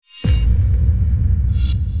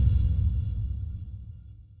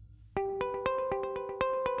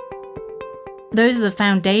Those are the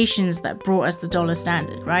foundations that brought us the dollar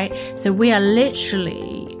standard, right? So we are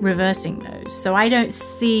literally reversing those. So I don't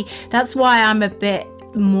see, that's why I'm a bit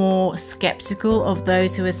more skeptical of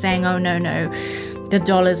those who are saying, oh, no, the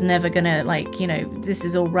dollar's never gonna, this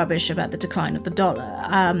is all rubbish about the decline of the dollar.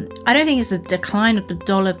 I don't think it's the decline of the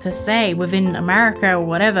dollar per se within America or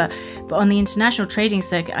whatever, but on the international trading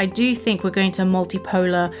circuit, I do think we're going to a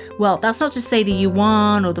multipolar world. That's not to say the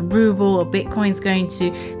yuan or the ruble or Bitcoin's going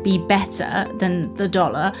to be better than the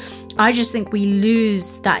dollar. I just think we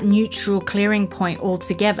lose that neutral clearing point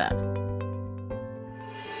altogether.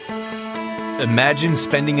 Imagine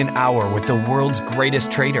spending an hour with the world's greatest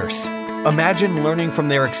traders. Imagine learning from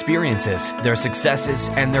their experiences, their successes,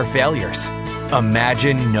 and their failures.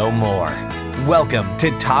 Imagine no more. Welcome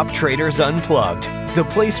to Top Traders Unplugged, the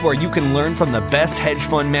place where you can learn from the best hedge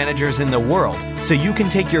fund managers in the world so you can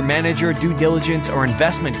take your manager, due diligence, or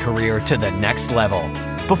investment career to the next level.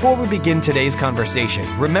 Before we begin today's conversation,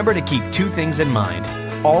 remember to keep two things in mind.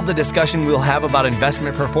 All the discussion we'll have about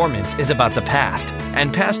investment performance is about the past,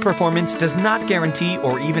 and past performance does not guarantee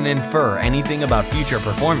or even infer anything about future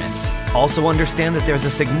performance. Also understand that there's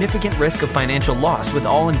a significant risk of financial loss with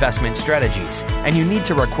all investment strategies, and you need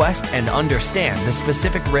to request and understand the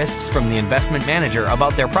specific risks from the investment manager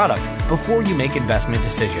about their product before you make investment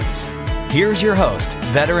decisions. Here's your host,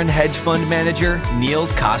 veteran hedge fund manager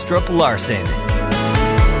Niels Kostrup Larsen.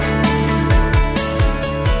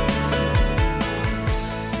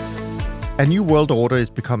 A new world order is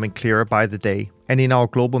becoming clearer by the day, and in our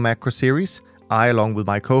Global Macro series, I, along with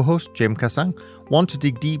my co-host GM13, want to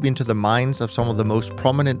dig deep into the minds of some of the most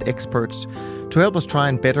prominent experts to help us try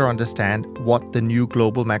and better understand what the new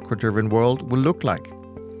global macro-driven world will look like.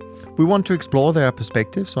 We want to explore their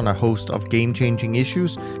perspectives on a host of game-changing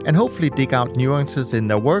issues and hopefully dig out nuances in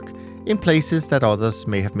their work in places that others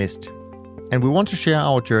may have missed. And we want to share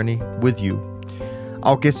our journey with you.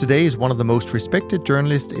 Our guest today is one of the most respected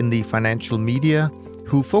journalists in the financial media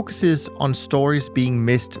who focuses on stories being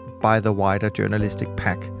missed by the wider journalistic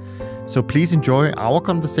pack. So please enjoy our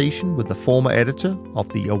conversation with the former editor of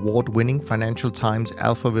the award-winning Financial Times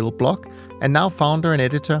Alphaville blog and now founder and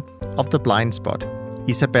editor of The Blind Spot,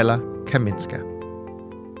 Izabella Kaminska.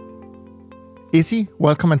 Izzy,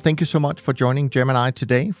 welcome and thank you so much for joining Gem and I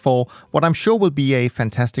today for what I'm sure will be a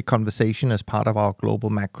fantastic conversation as part of our Global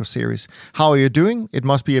Macro series. How are you doing? It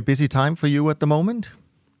must be a busy time for you at the moment.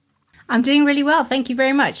 I'm doing really well. Thank you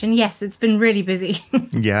very much. And yes, it's been really busy.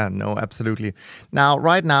 Yeah, no, absolutely. Now,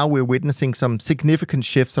 right now, we're witnessing some significant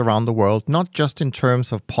shifts around the world, not just in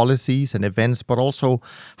terms of policies and events, but also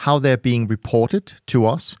how they're being reported to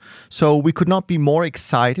us. So we could not be more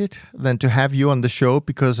excited than to have you on the show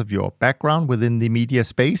because of your background within the media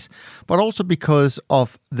space, but also because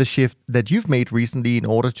of the shift that you've made recently in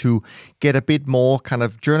order to get a bit more kind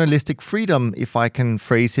of journalistic freedom, if I can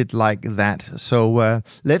phrase it like that. So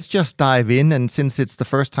let's just dive in. And since it's the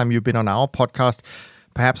first time you've been on our podcast,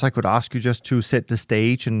 perhaps I could ask you just to set the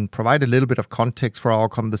stage and provide a little bit of context for our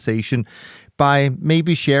conversation by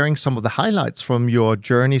maybe sharing some of the highlights from your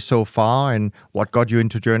journey so far and what got you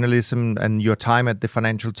into journalism and your time at the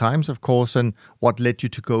Financial Times, of course, and what led you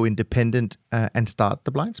to go independent and start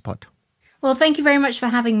The Blind Spot. Well, thank you very much for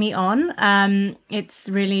having me on. It's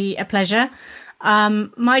really a pleasure.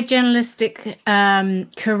 My journalistic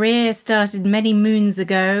career started many moons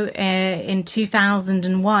ago in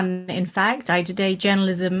 2001. In fact, I did a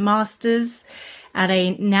journalism master's at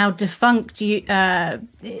a now defunct, well,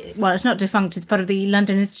 it's not defunct, it's part of the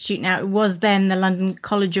London Institute now. It was then the London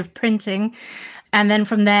College of Printing. And then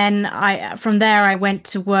from there, I went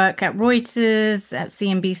to work at Reuters, at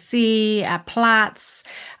CNBC, at Platts.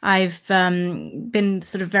 I've been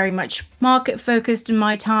sort of very much market focused in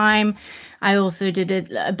my time. I also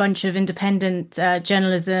did a bunch of independent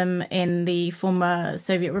journalism in the former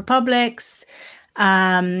Soviet republics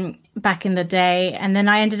back in the day. And then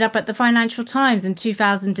I ended up at the Financial Times in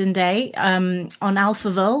 2008 on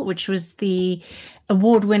Alphaville, which was the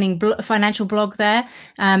award-winning financial blog there.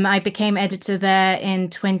 I became editor there in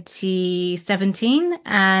 2017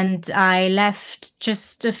 and I left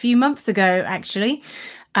just a few months ago, actually.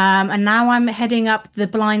 And now I'm heading up The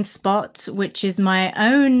Blind Spot, which is my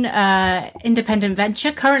own independent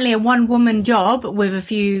venture, currently a one-woman job with a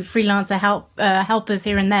few freelancer helpers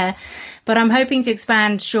here and there. But I'm hoping to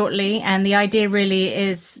expand shortly. And the idea really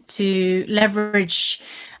is to leverage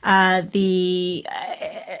the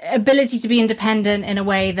ability to be independent in a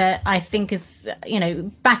way that I think is,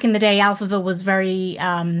 back in the day, Alphaville was very,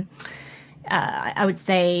 I would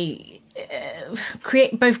say,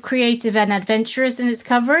 both creative and adventurous in its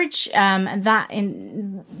coverage, and that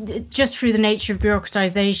just through the nature of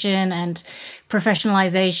bureaucratization and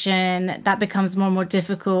professionalization, that becomes more and more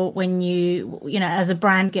difficult when as a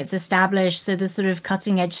brand gets established. So the sort of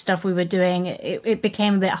cutting edge stuff we were doing, it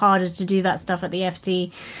became a bit harder to do that stuff at the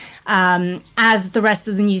FT. As the rest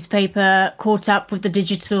of the newspaper caught up with the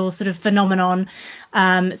digital sort of phenomenon.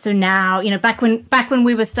 So now, back when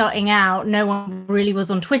we were starting out, no one really was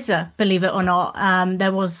on Twitter, believe it or not.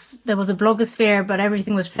 There was a blogosphere, but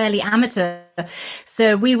everything was fairly amateur.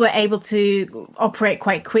 So we were able to operate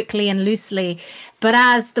quite quickly and loosely. But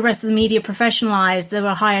as the rest of the media professionalized, there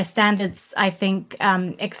were higher standards, I think,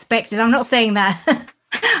 expected. I'm not saying that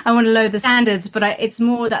I want to lower the standards, but it's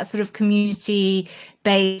more that sort of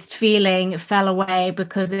community-based feeling fell away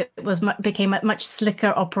because it became a much slicker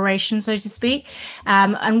operation, so to speak.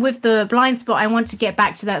 And with the blind spot, I want to get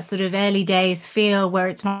back to that sort of early days feel where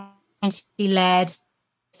it's community-led.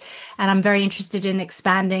 And I'm very interested in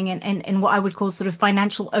expanding in what I would call sort of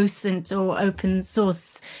financial OSINT or open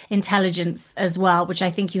source intelligence as well, which I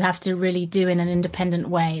think you have to really do in an independent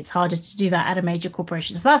way. It's harder to do that at a major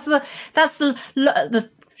corporation. So that's the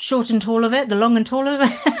short and tall of it, the long and tall of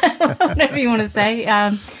it, whatever you want to say.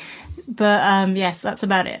 Yes, that's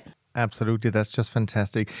about it. Absolutely. That's just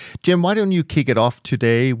fantastic. Jim, why don't you kick it off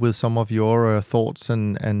today with some of your thoughts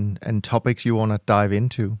and topics you want to dive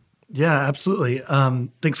into? Yeah, absolutely.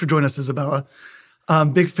 Thanks for joining us, Izabella.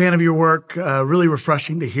 Big fan of your work. Really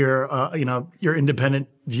refreshing to hear, your independent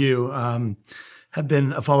view. Have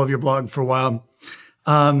been a follower of your blog for a while.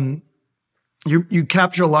 You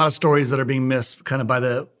capture a lot of stories that are being missed kind of by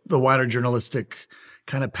the wider journalistic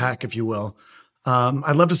kind of pack, if you will.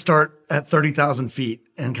 I'd love to start at 30,000 feet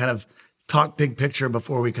and kind of talk big picture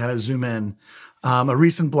before we kind of zoom in. A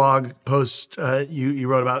recent blog post you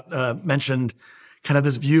wrote about mentioned kind of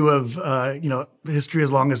this view of, history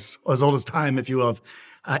as old as time, if you will, of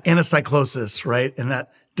anacyclosis, right? And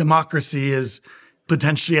that democracy is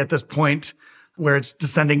potentially at this point where it's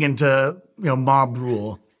descending into, mob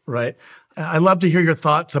rule, right? I'd love to hear your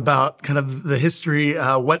thoughts about kind of the history,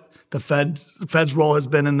 what the Fed's role has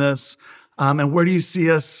been in this, and where do you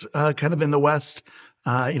see us kind of in the West,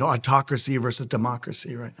 autocracy versus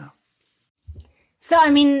democracy right now? So,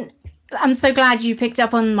 I'm so glad you picked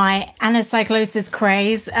up on my anacyclosis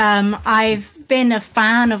craze. I've been a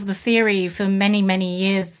fan of the theory for many, many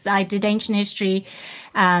years. I did ancient history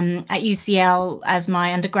at UCL as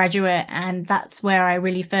my undergraduate, and that's where I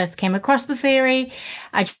really first came across the theory.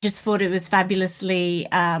 I just thought it was fabulously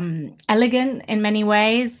elegant in many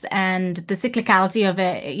ways, and the cyclicality of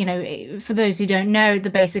it, for those who don't know, the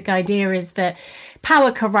basic idea is that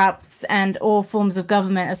power corrupts and all forms of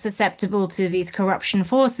government are susceptible to these corruption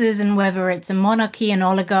forces, and whether it's a monarchy, an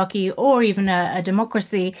oligarchy, or even a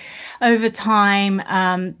democracy, over time,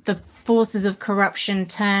 the forces of corruption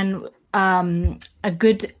turn a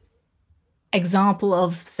good example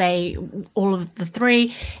of, say, all of the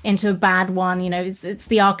three into a bad one. It's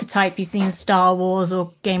the archetype you see in Star Wars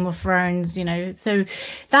or Game of Thrones. So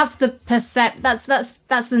that's the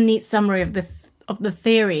that's the neat summary of the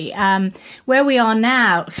theory. Where we are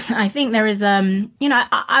now, I think there is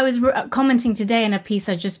I was commenting today in a piece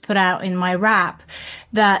I just put out in my wrap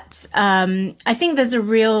that I think there's a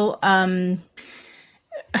real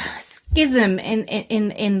schism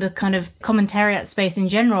in the kind of commentariat space in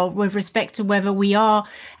general with respect to whether we are,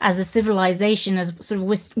 as a civilization, as sort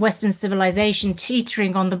of Western civilization,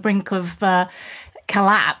 teetering on the brink of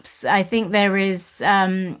collapse. I think there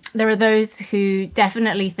are those who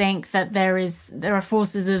definitely think that there are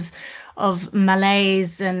forces of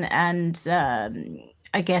malaise and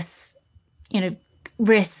I guess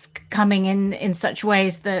risk coming in such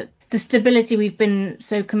ways that the stability we've been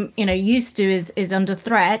so used to is under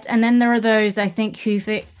threat. And then there are those, I think, who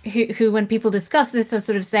when people discuss this are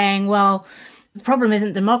sort of saying, well, the problem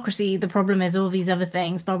isn't democracy, the problem is all these other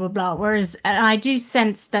things, blah, blah, blah. Whereas I do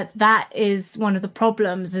sense that is one of the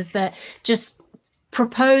problems, is that just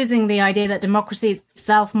proposing the idea that democracy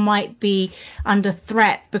itself might be under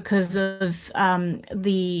threat because of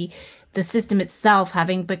the system itself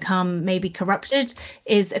having become maybe corrupted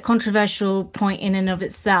is a controversial point in and of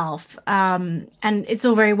itself. And it's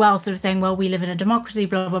all very well sort of saying, well, we live in a democracy,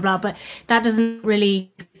 blah, blah, blah, but that doesn't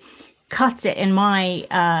really cut it in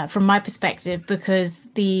from my perspective, because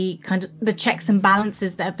the checks and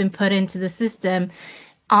balances that have been put into the system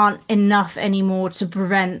aren't enough anymore to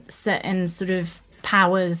prevent certain sort of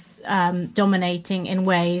powers dominating in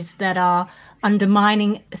ways that are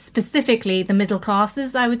undermining specifically the middle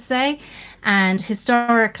classes, I would say. And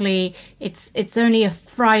historically, it's only a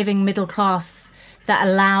thriving middle class that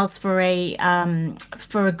allows for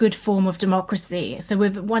a good form of democracy. So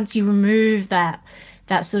once you remove that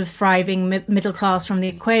sort of thriving middle class from the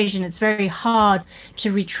equation, it's very hard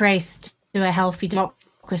to retrace a healthy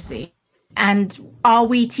democracy. And are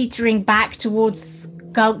we teetering back towards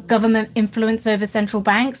government influence over central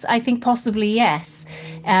banks? I think possibly yes.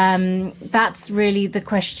 That's really the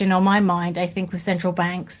question on my mind, I think, with central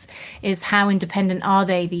banks, is how independent are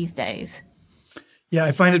they these days? Yeah,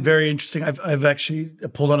 I find it very interesting. I've actually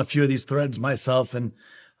pulled on a few of these threads myself, and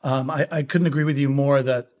I couldn't agree with you more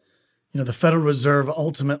that, the Federal Reserve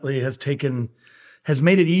ultimately has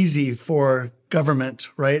made it easy for government,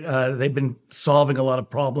 right? They've been solving a lot of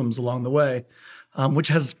problems along the way, which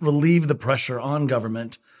has relieved the pressure on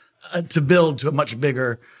government to build to a much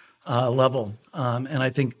bigger level. And I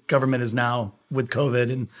think government is now, with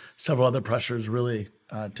COVID and several other pressures, really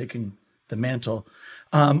taking the mantle.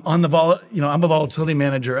 I'm a volatility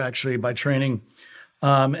manager actually by training,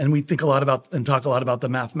 and we think a lot about and talk a lot about the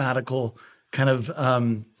mathematical kind of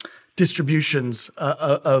distributions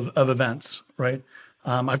of events, right?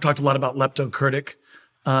 I've talked a lot about leptokurtic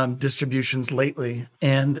distributions lately,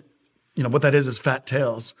 and what that is fat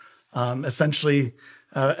tails. Essentially,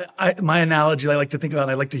 my analogy I like to think about,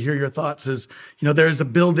 and I'd like to hear your thoughts, is there is a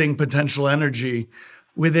building potential energy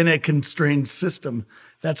within a constrained system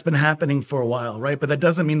that's been happening for a while, right? But that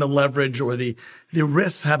doesn't mean the leverage or the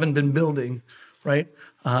risks haven't been building, right?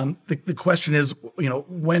 The question is,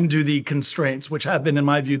 when do the constraints, which have been, in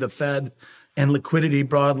my view, the Fed and liquidity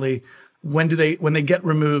broadly, when they get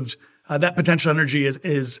removed, that potential energy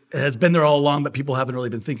has been there all along, but people haven't really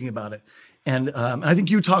been thinking about it. And I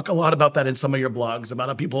think you talk a lot about that in some of your blogs, about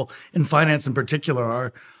how people in finance in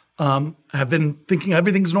particular have been thinking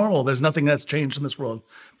everything's normal. There's nothing that's changed in this world.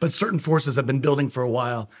 But certain forces have been building for a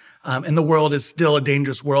while. And the world is still a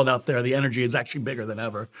dangerous world out there. The energy is actually bigger than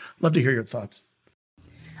ever. Love to hear your thoughts.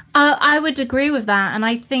 I would agree with that. And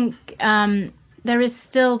I think there is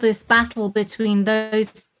still this battle between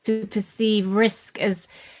those who perceive risk as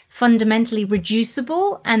fundamentally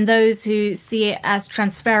reducible and those who see it as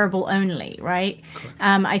transferable only, right?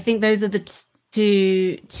 I think those are the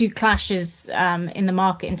two clashes in the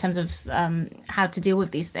market in terms of how to deal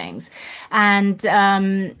with these things. And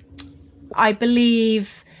I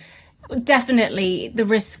believe definitely the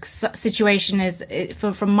risk situation is,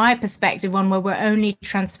 from my perspective, one where we're only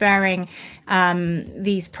transferring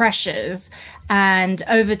these pressures, and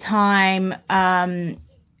over time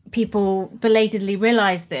people belatedly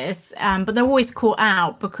realize this, but they're always caught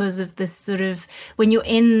out because of this sort of, when you're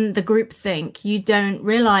in the groupthink, you don't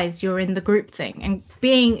realize you're in the groupthink. And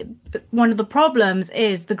being one of the problems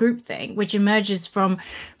is the groupthink, which emerges from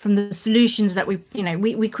the solutions that we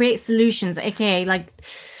create solutions, aka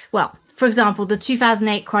for example, the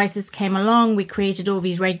 2008 crisis came along. We created all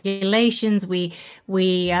these regulations. We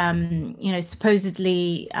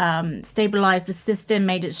supposedly stabilized the system,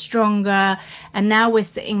 made it stronger, and now we're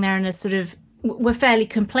sitting there in a sort of, we're fairly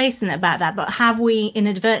complacent about that. But have we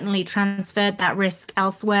inadvertently transferred that risk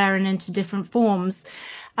elsewhere and into different forms?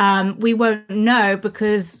 We won't know,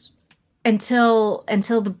 because until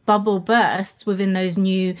the bubble bursts within those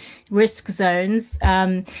new risk zones,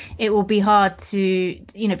 it will be hard to,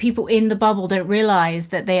 people in the bubble don't realize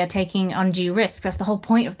that they are taking undue risk. That's the whole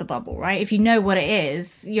point of the bubble, right? If you know what it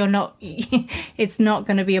is, it's not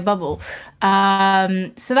going to be a bubble.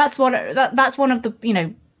 So that's one of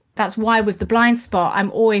the, that's why with the blind spot,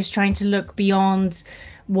 I'm always trying to look beyond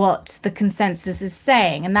what the consensus is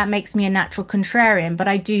saying, and that makes me a natural contrarian. But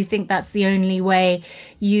I do think that's the only way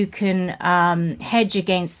you can hedge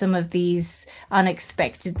against some of these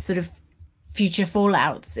unexpected sort of future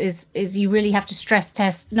fallouts, is you really have to stress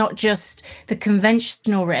test not just the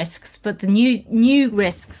conventional risks, but the new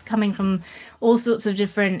risks coming from all sorts of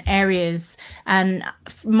different areas. And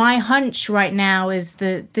my hunch right now is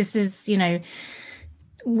that this is,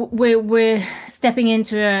 we're stepping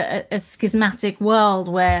into a schismatic world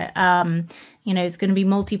where it's going to be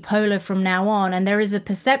multipolar from now on, and there is a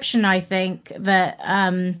perception, I think, that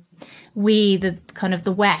we,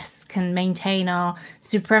 the West, can maintain our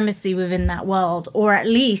supremacy within that world, or at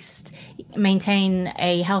least maintain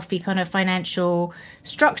a healthy kind of financial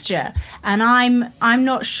structure. And I'm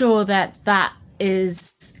not sure that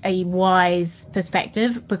is a wise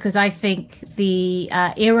perspective, because I think the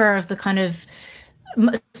era of the kind of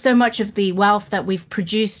so much of the wealth that we've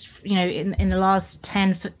produced, in the last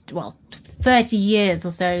 30 years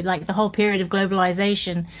or so, like the whole period of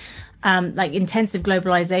globalization, like intensive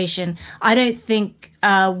globalization, I don't think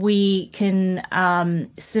we can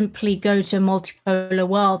simply go to a multipolar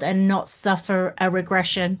world and not suffer a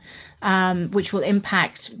regression, which will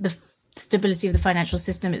impact the stability of the financial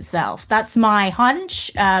system itself. That's my hunch.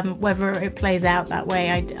 Whether it plays out that way,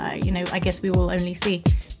 I guess we will only see.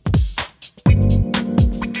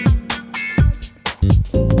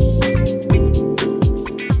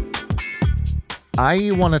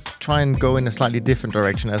 I want to try and go in a slightly different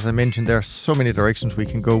direction. As I mentioned, there are so many directions we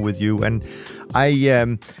can go with you, and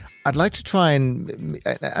I'd like to try and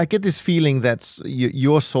I get this feeling that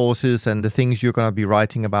your sources and the things you're going to be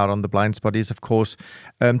writing about on The Blind Spot is, of course,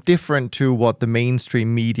 different to what the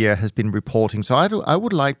mainstream media has been reporting. So I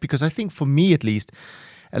would like, because I think for me at least,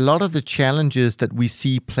 a lot of the challenges that we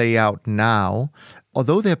see play out now,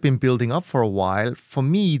 although they've been building up for a while, for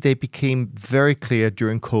me, they became very clear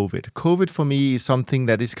during COVID. COVID for me is something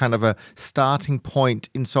that is kind of a starting point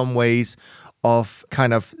in some ways of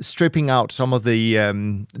kind of stripping out some of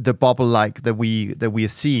the bubble-like that we are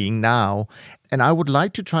seeing now. And I would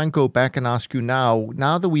like to try and go back and ask you now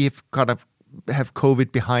that we have kind of have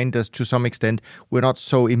COVID behind us to some extent, we're not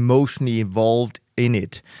so emotionally involved in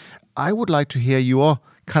it. I would like to hear your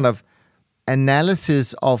kind of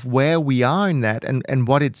analysis of where we are in that and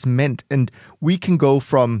what it's meant. And we can go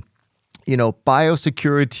from,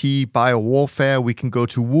 biosecurity, biowarfare, we can go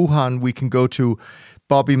to Wuhan, we can go to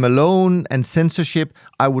Bobby Malone and censorship.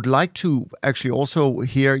 I would like to actually also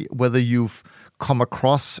hear whether you've come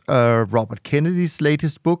across Robert Kennedy's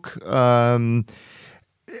latest book. There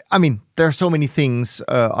are so many things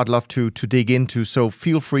I'd love to dig into, so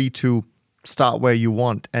feel free to start where you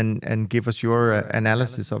want and give us your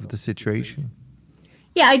analysis of the situation.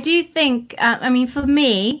 Yeah, I do think, for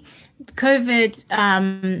me,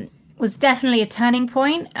 COVID was definitely a turning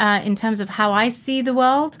point in terms of how I see the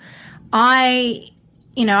world. I've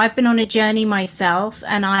been on a journey myself,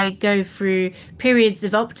 and I go through periods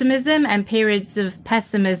of optimism and periods of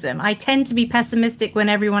pessimism. I tend to be pessimistic when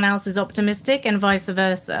everyone else is optimistic and vice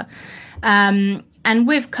versa. And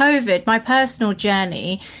with COVID, my personal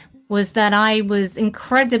journey was that I was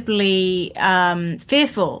incredibly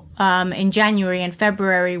fearful in January and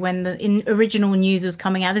February when the original news was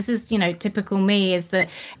coming out. This is, typical me, is that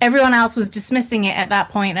everyone else was dismissing it at that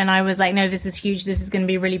point, and I was like, no, this is huge. This is going to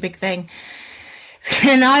be a really big thing.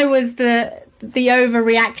 And I was the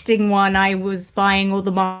overreacting one. I was buying all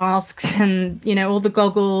the masks and, all the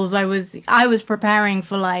goggles. I was preparing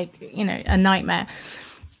for a nightmare.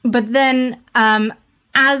 But then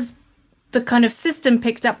as the kind of system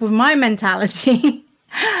picked up with my mentality,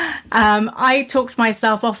 I talked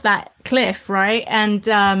myself off that cliff, right? And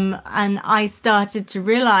I started to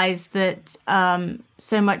realize that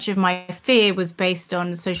so much of my fear was based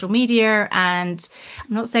on social media. And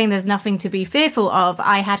I'm not saying there's nothing to be fearful of.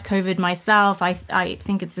 I had COVID myself. I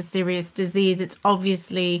think it's a serious disease. It's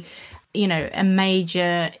obviously, a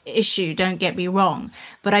major issue. Don't get me wrong.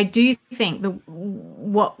 But I do think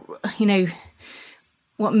what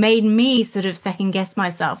made me sort of second guess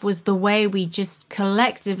myself was the way we just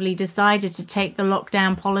collectively decided to take the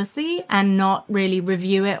lockdown policy and not really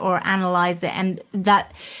review it or analyze it. And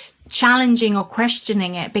that challenging or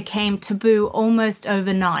questioning it became taboo almost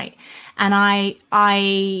overnight. And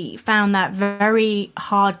I found that very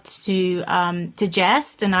hard to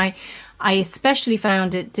digest. And I especially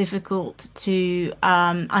found it difficult to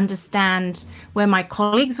understand where my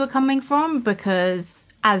colleagues were coming from, because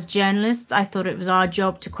as journalists, I thought it was our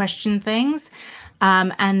job to question things.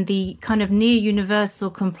 And the kind of near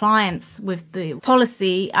universal compliance with the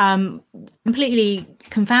policy completely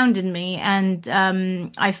confounded me. And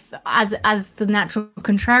as the natural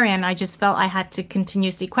contrarian, I just felt I had to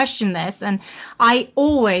continuously question this. And I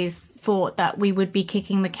always thought that we would be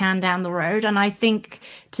kicking the can down the road. And I think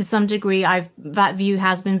to some degree, that view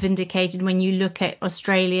has been vindicated when you look at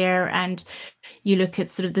Australia and you look at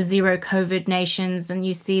sort of the zero COVID nations, and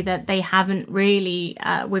you see that they haven't really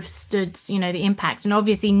withstood, the impact. And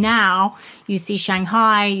obviously now you see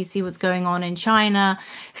Shanghai, you see what's going on in China,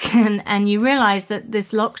 and you realize that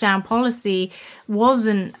this lockdown policy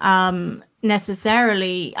wasn't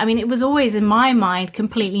necessarily, it was always in my mind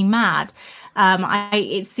completely mad.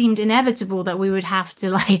 It seemed inevitable that we would have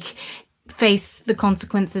to face the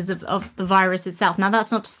consequences of the virus itself. Now,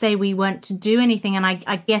 that's not to say we weren't to do anything. And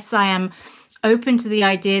I guess I am open to the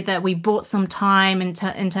idea that we bought some time in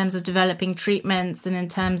terms of developing treatments and in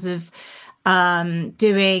terms of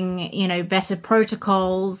doing, better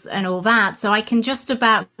protocols and all that. So I can just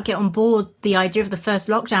about get on board the idea of the first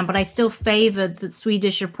lockdown, but I still favored the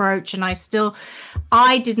Swedish approach. And I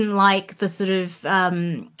didn't like the sort of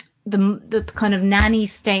the kind of nanny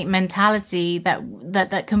state mentality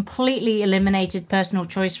that completely eliminated personal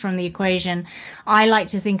choice from the equation. I like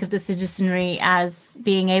to think of the citizenry as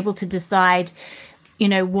being able to decide,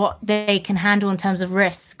 what they can handle in terms of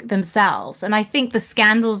risk themselves. And I think the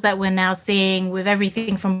scandals that we're now seeing with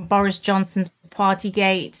everything from Boris Johnson's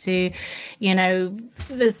Partygate to,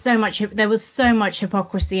 there was so much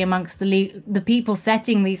hypocrisy amongst the people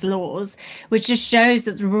setting these laws, which just shows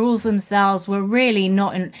that the rules themselves were really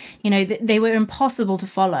not, they were impossible to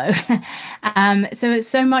follow.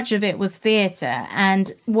 So much of it was theatre.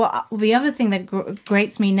 And what the other thing that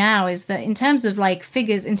grates me now is that in terms of like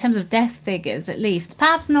figures, in terms of death figures, at least,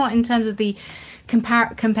 perhaps not in terms of the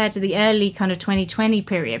compared to the early kind of 2020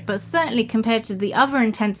 period, but certainly compared to the other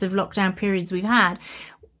intensive lockdown periods we've had,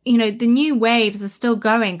 the new waves are still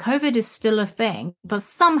going. COVID is still a thing, but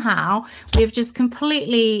somehow we've just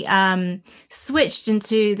completely switched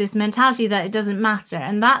into this mentality that it doesn't matter.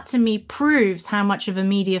 And that to me proves how much of a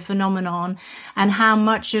media phenomenon and how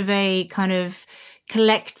much of a kind of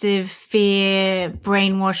collective fear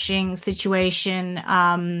brainwashing situation,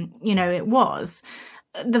 it was.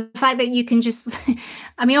 The fact that you can just,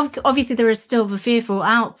 I mean, obviously there is still the fearful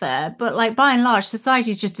out there, but like by and large,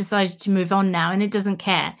 society's just decided to move on now and it doesn't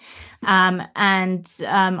care.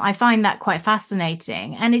 I find that quite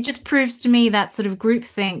fascinating. And it just proves to me that sort of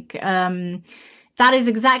groupthink, that is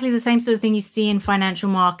exactly the same sort of thing you see in financial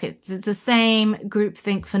markets. It's the same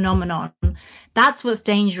groupthink phenomenon. That's what's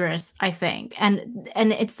dangerous, I think. And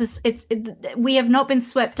we have not been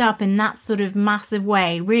swept up in that sort of massive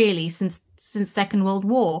way, really, since Second World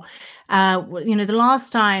War. The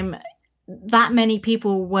last time that many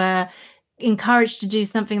people were encouraged to do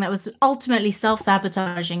something that was ultimately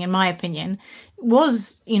self-sabotaging, in my opinion,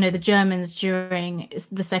 was, the Germans during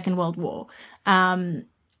the Second World War. And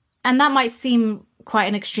that might seem quite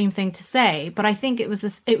an extreme thing to say, but I think it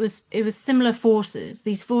was similar forces,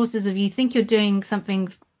 these forces of you think you're doing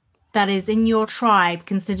something that is in your tribe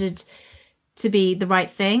considered to be the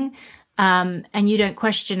right thing. And you don't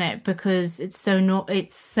question it because it's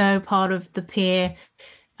so part of the peer,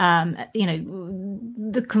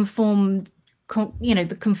 the conformed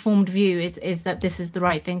view is that this is the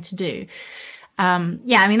right thing to do. I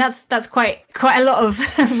mean, that's quite a lot of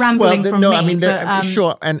rambling from me. I mean,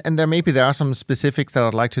 sure, and there are some specifics that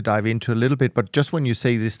I'd like to dive into a little bit. But just when you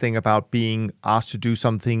say this thing about being asked to do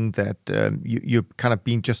something that you're kind of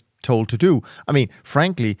being just told to do, I mean,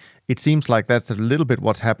 frankly, it seems like that's a little bit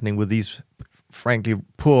what's happening with these, frankly,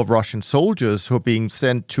 poor Russian soldiers who are being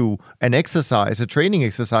sent to a training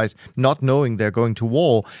exercise, not knowing they're going to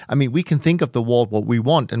war. I mean, we can think of the war what we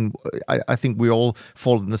want, and I think we all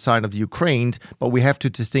fall on the side of the Ukraine, but we have to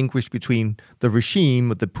distinguish between the regime,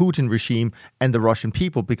 the Putin regime, and the Russian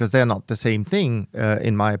people, because they're not the same thing,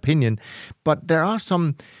 in my opinion. But there are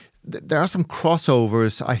some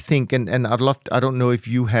crossovers, I think, and I don't know if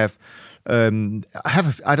you have. I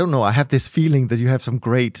have this feeling that you have some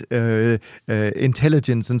great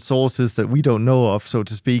intelligence and sources that we don't know of, so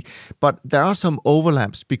to speak. But there are some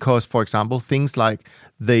overlaps because, for example, things like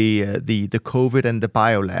the COVID and the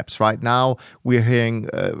biolabs. Right now, we're hearing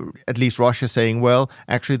at least Russia saying, well,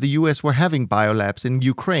 actually, the US were having biolabs in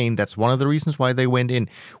Ukraine. That's one of the reasons why they went in.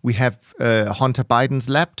 We have Hunter Biden's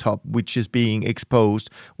laptop, which is being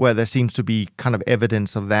exposed, where there seems to be kind of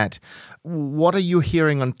evidence of that. What are you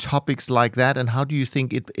hearing on topics like that, and how do you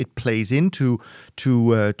think it plays into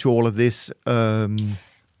all of this?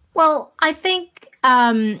 Well, I think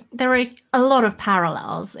there are a lot of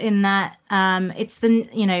parallels in that it's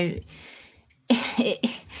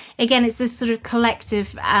it's this sort of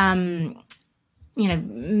collective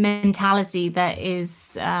mentality that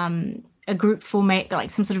is a group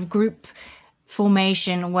like some sort of group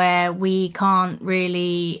formation where we can't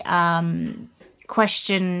really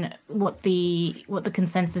question what the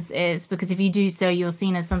consensus is, because if you do so, you're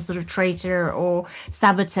seen as some sort of traitor or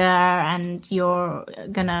saboteur, and you're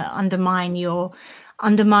gonna undermine your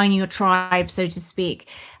tribe, so to speak.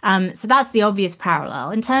 So that's the obvious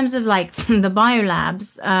parallel. In terms of like the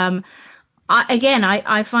biolabs,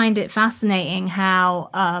 I find it fascinating how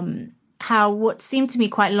what seem to me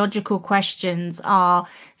quite logical questions are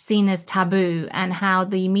seen as taboo, and how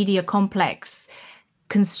the media complex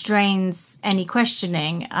constrains any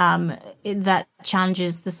questioning that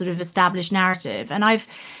challenges the sort of established narrative. And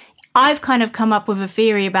I've kind of come up with a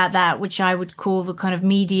theory about that, which I would call the kind of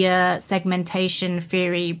media segmentation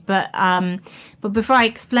theory. But before I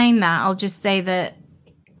explain that, I'll just say that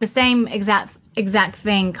the same exact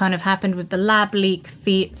thing kind of happened with the lab leak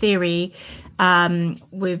theory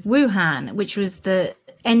with Wuhan, which was that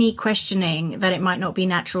any questioning that it might not be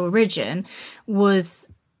natural origin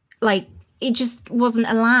was like, it just wasn't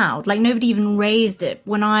allowed. Like, nobody even raised it.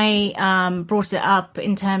 When I brought it up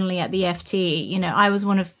internally at the FT, I was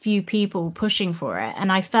one of few people pushing for it.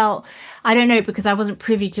 And I felt, I don't know, because I wasn't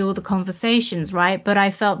privy to all the conversations, right? But I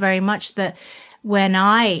felt very much that when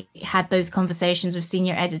I had those conversations with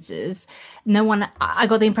senior editors, I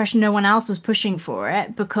got the impression no one else was pushing for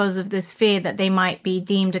it because of this fear that they might be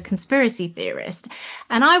deemed a conspiracy theorist.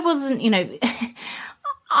 And I wasn't,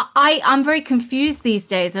 I'm very confused these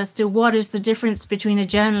days as to what is the difference between a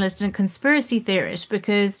journalist and a conspiracy theorist,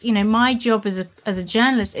 because, my job as a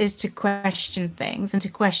journalist is to question things and to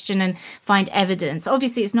question and find evidence.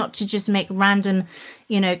 Obviously, it's not to just make random,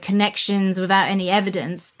 connections without any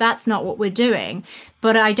evidence. That's not what we're doing.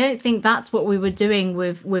 But I don't think that's what we were doing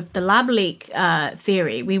with the lab leak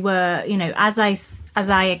theory. We were, as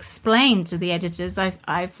I explained to the editors,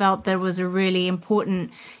 I felt there was a really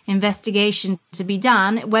important investigation to be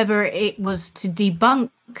done, whether it was to debunk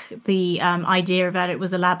the idea about it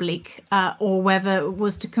was a lab leak or whether it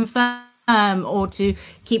was to confirm or to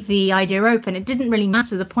keep the idea open. It didn't really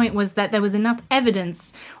matter. The point was that there was enough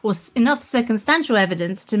evidence or enough circumstantial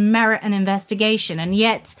evidence to merit an investigation. And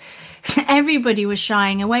yet everybody was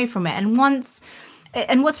shying away from it. And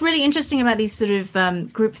what's really interesting about these sort of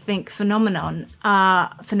groupthink phenomena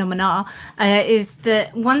is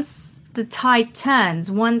that once the tide turns,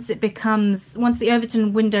 once the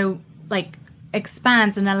Overton window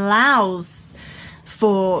expands and allows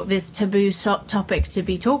for this taboo topic to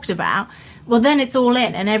be talked about, well, then it's all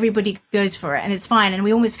in and everybody goes for it and it's fine. And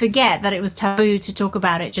we almost forget that it was taboo to talk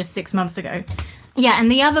about it just 6 months ago. Yeah.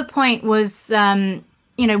 And the other point was,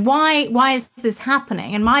 why is this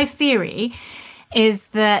happening? And my theory is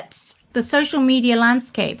that the social media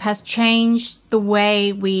landscape has changed the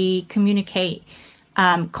way we communicate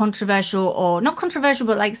controversial or not controversial,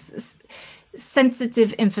 but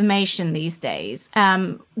sensitive information these days.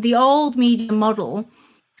 The old media model,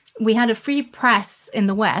 we had a free press in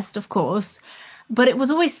the West, of course, but it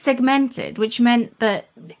was always segmented, which meant that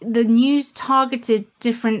the news targeted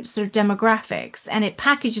different sort of demographics and it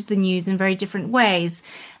packaged the news in very different ways.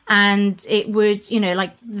 And it would,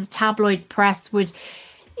 the tabloid press would,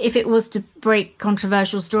 if it was to break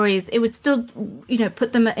controversial stories, it would still,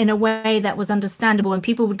 put them in a way that was understandable and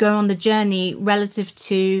people would go on the journey relative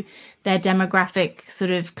to their demographic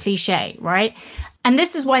sort of cliche, right? And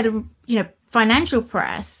this is why the, financial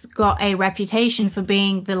press got a reputation for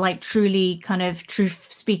being the truly kind of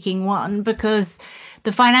truth-speaking one, because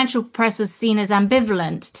the financial press was seen as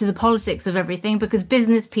ambivalent to the politics of everything because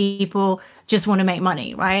business people just want to make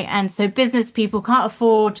money, right? And so business people can't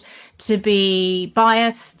afford to be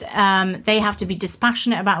biased. They have to be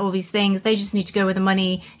dispassionate about all these things. They just need to go where the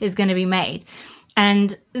money is going to be made.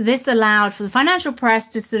 And this allowed for the financial press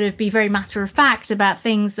to sort of be very matter of fact about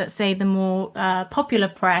things that, say, the more popular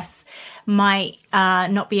press might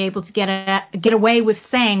not be able to get away with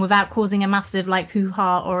saying without causing a massive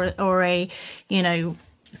hoo-ha or a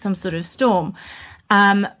some sort of storm.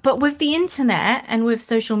 But with the internet and with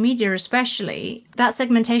social media especially, that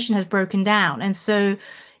segmentation has broken down, and so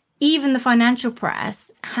even the financial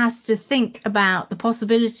press has to think about the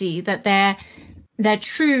possibility that their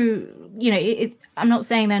true, I'm not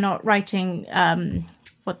saying they're not writing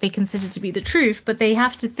what they consider to be the truth, but they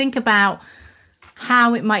have to think about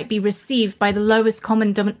how it might be received by the lowest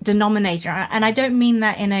common denominator. And I don't mean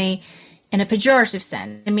that in a pejorative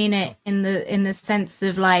sense. I mean it in the sense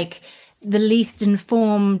of the least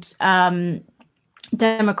informed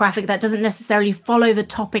demographic that doesn't necessarily follow the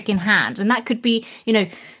topic in hand. And that could be,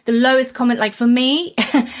 the lowest common, for me,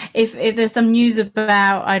 if there's some news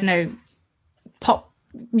about, I don't know, pop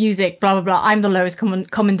music, blah blah blah, I'm the lowest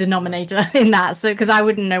common denominator in that, so because I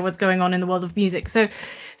wouldn't know what's going on in the world of music, so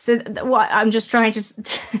what I'm just trying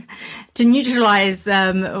to neutralize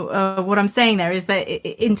what I'm saying there is that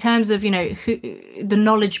in terms of the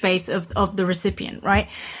knowledge base of the recipient, right?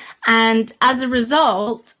 And as a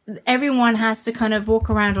result, everyone has to kind of walk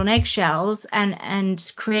around on eggshells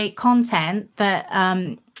and create content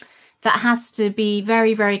that has to be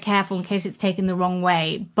very, very careful in case it's taken the wrong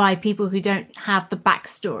way by people who don't have the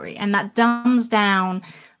backstory. And that dumbs down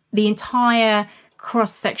the entire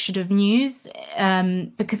cross-section of news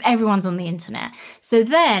because everyone's on the internet. So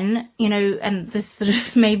then, and this sort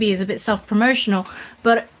of maybe is a bit self-promotional,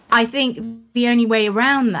 but I think the only way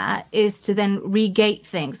around that is to then regate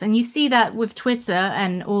things. And you see that with Twitter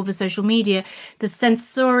and all the social media, the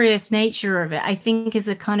censorious nature of it, I think is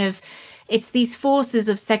a kind of, it's these forces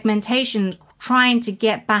of segmentation trying to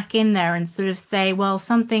get back in there and sort of say, well,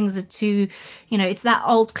 some things are too, it's that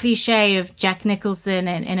old cliche of Jack Nicholson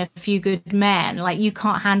in A Few Good Men, you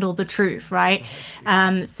can't handle the truth, right?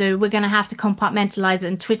 So we're going to have to compartmentalize it.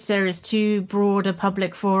 And Twitter is too broad a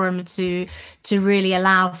public forum to really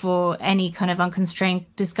allow for any kind of unconstrained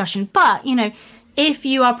discussion. But, if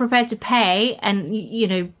you are prepared to pay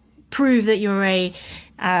and, prove that you're a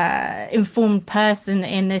informed person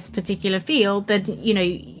in this particular field, that, you know,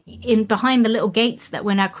 in behind the little gates that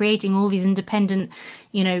we're now creating all these independent,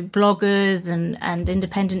 you know, bloggers and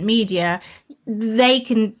independent media, they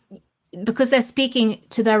can, because they're speaking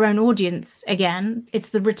to their own audience again, it's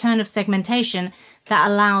the return of segmentation that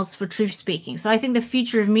allows for truth speaking. So I think the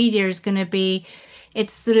future of media is going to be,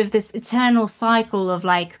 it's sort of this eternal cycle of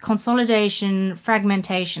like consolidation,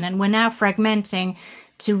 fragmentation, and we're now fragmenting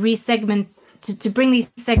to resegment, to bring these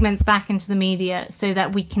segments back into the media so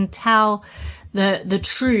that we can tell the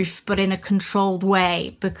truth, but in a controlled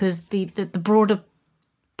way, because the broader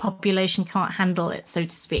population can't handle it, so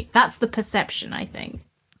to speak. That's the perception, I think.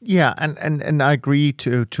 Yeah, and I agree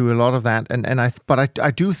to a lot of that, but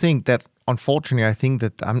I do think that, unfortunately, I think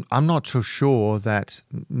that I'm not so sure that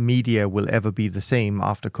media will ever be the same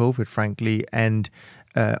after COVID, frankly, and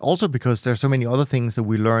also because there's so many other things that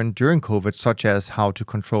we learned during COVID, such as how to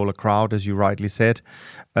control a crowd, as you rightly said,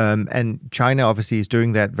 and China obviously is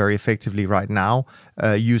doing that very effectively right now,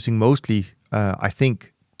 using mostly, I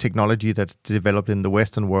think, technology that's developed in the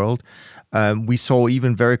Western world. We saw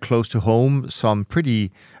even very close to home some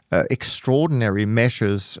pretty extraordinary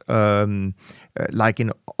measures, like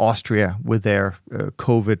in Austria with their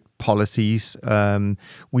COVID policies.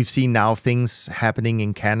 We've seen now things happening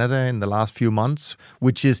in Canada in the last few months,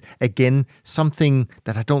 which is, again, something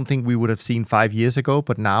that I don't think we would have seen 5 years ago,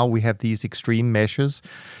 but now we have these extreme measures.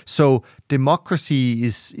 So democracy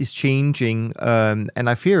is changing, and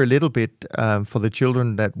I fear a little bit for the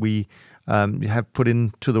children that we have put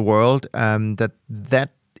into the world, that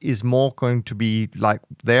is more going to be like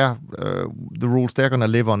the rules they're going to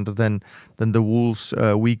live under than the rules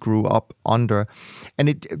we grew up under. And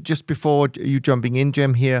it, just before you jumping in,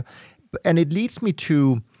 Jem, here, and it leads me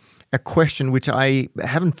to a question which I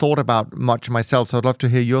haven't thought about much myself, so I'd love to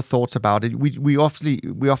hear your thoughts about it. We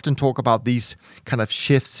often talk about these kind of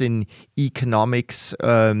shifts in economics,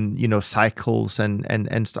 cycles,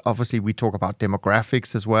 and obviously we talk about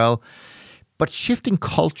demographics as well, but shifting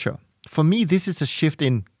culture. For me, this is a shift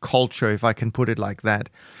in culture, if I can put it like that.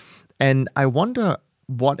 And I wonder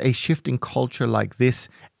what a shift in culture like this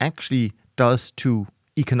actually does to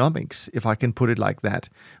economics, if I can put it like that.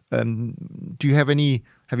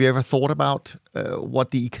 Have you ever thought about what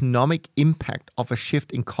the economic impact of a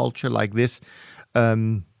shift in culture like this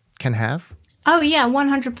can have? Oh, yeah,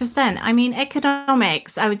 100%. I mean,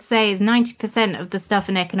 economics, I would say, is 90% of the stuff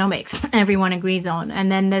in economics everyone agrees on.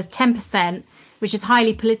 And then there's 10%, which is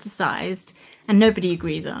highly politicized and nobody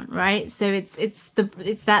agrees on, right? So it's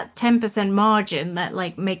that 10% margin that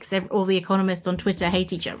like makes all the economists on Twitter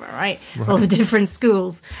hate each other, right? All the different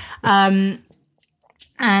schools. What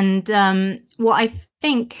I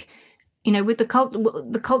think, with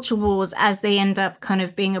the culture wars, as they end up kind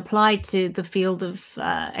of being applied to the field of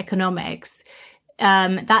economics,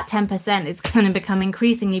 that 10% is going to become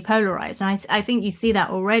increasingly polarized. And I think you see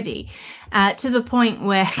that already, to the point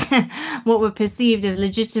where what were perceived as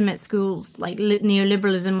legitimate schools like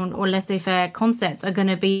neoliberalism or laissez-faire concepts are going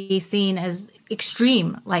to be seen as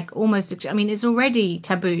extreme, like almost, I mean, it's already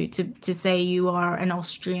taboo to say you are an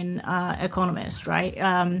Austrian economist, right?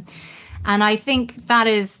 And I think that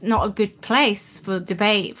is not a good place for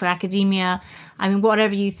debate, for academia. I mean,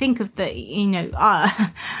 whatever you think of I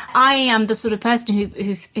am the sort of person who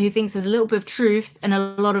thinks there's a little bit of truth and a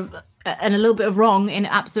little bit of wrong in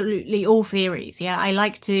absolutely all theories. Yeah, I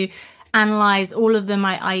like to analyze all of them.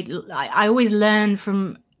 I always learn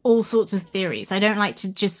from all sorts of theories. I don't like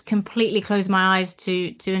to just completely close my eyes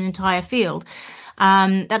to an entire field.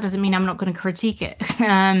 That doesn't mean I'm not going to critique it.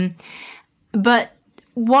 But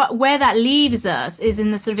where that leaves us is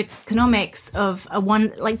in the sort of economics of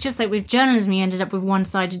just like with journalism, you ended up with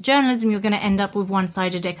one-sided journalism, you're going to end up with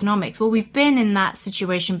one-sided economics. Well, we've been in that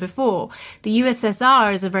situation before. The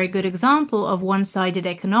USSR is a very good example of one-sided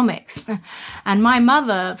economics. And my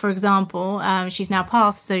mother, for example, she's now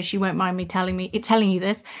passed, so she won't mind me telling you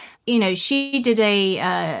this. She did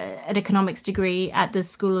an economics degree at the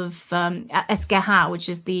school of SGH, which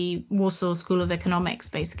is the Warsaw School of Economics,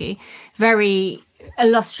 basically. Very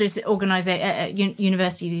illustrious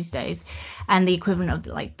university these days, and the equivalent of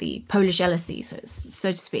like the Polish LSE,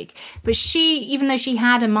 so to speak. But she, even though she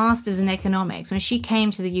had a master's in economics, when she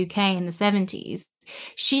came to the UK in the 70s,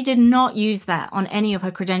 she did not use that on any of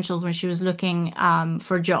her credentials when she was looking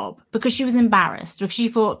for a job, because she was embarrassed, because she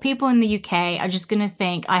thought people in the UK are just going to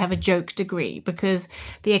think I have a joke degree, because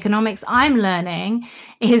the economics I'm learning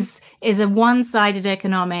is a one-sided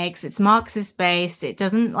economics. It's Marxist based. It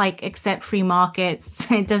doesn't accept free markets.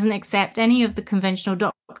 It doesn't accept any of the conventional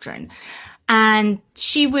doctrine. And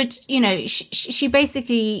she would, she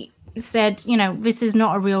basically said, this is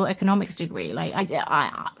not a real economics degree, like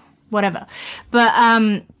whatever. But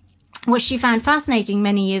what she found fascinating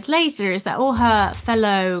many years later is that all her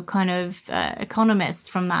fellow kind of economists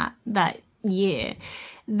from that year,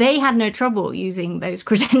 they had no trouble using those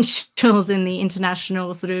credentials in the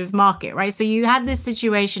international sort of market, right? So you had this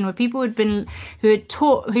situation where people who'd been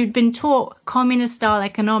taught communist style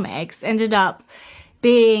economics ended up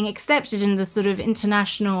being accepted in the sort of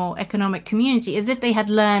international economic community as if they had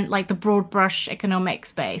learned like the broad brush economic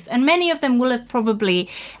space. And many of them will have probably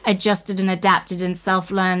adjusted and adapted and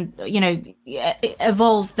self-learned,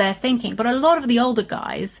 evolved their thinking. But a lot of the older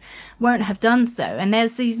guys won't have done so. And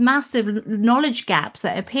there's these massive knowledge gaps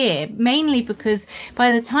that appear, mainly because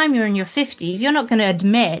by the time you're in your 50s, you're not going to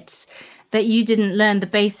admit that you didn't learn the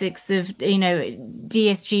basics of,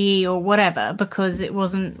 DSGE or whatever, because it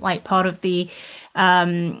wasn't like part of the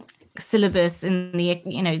syllabus in the,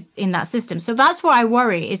 in that system. So that's what I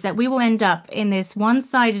worry, is that we will end up in this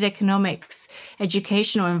one-sided economics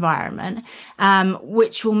educational environment,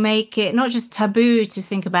 which will make it not just taboo to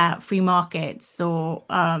think about free markets or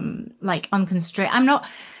like unconstrained. I'm not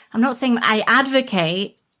saying I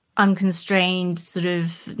advocate unconstrained sort of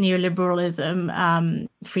neoliberalism,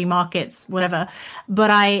 free markets, whatever.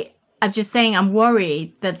 But I'm just saying I'm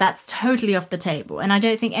worried that that's totally off the table. And I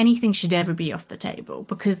don't think anything should ever be off the table,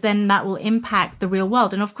 because then that will impact the real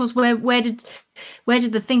world. And of course, where did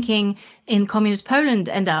the thinking in communist Poland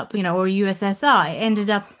end up, or USSR? Ended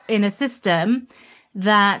up in a system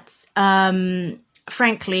that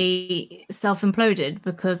frankly self-imploded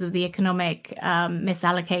because of the economic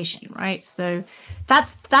misallocation, right? So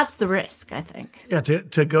that's the risk, I think. Yeah,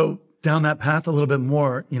 to go down that path a little bit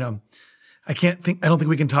more, I don't think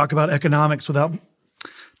we can talk about economics without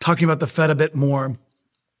talking about the Fed a bit more.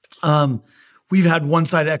 We've had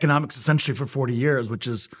one-sided economics essentially for 40 years, which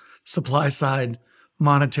is supply-side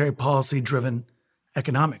monetary policy-driven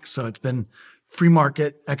economics. So it's been free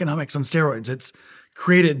market economics on steroids. It's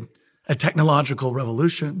created a technological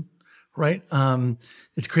revolution, right?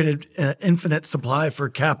 It's created infinite supply for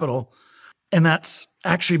capital, and that's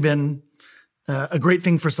actually been a great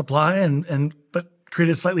thing for supply, but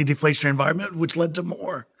created a slightly deflationary environment, which led to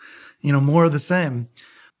more of the same.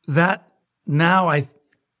 That now I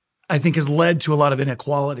think has led to a lot of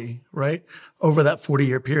inequality, right? Over that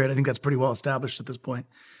 40-year period. I think that's pretty well established at this point.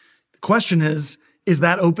 The question is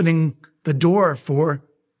that opening the door for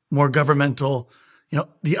more governmental,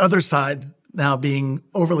 the other side now being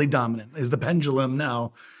overly dominant? Is the pendulum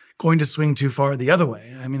now going to swing too far the other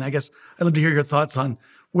way? I mean, I guess I'd love to hear your thoughts on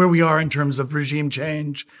where we are in terms of regime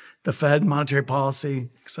change, the Fed, monetary policy,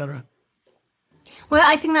 et cetera. Well,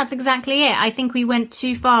 I think that's exactly it. I think we went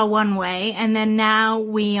too far one way, and then now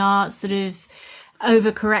we are sort of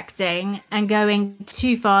overcorrecting and going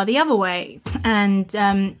too far the other way. And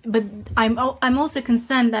but I'm also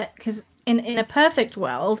concerned that, because in a perfect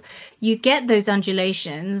world, you get those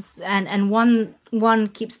undulations, and one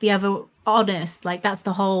keeps the other honest. Like, that's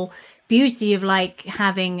the whole beauty of like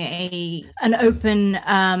having an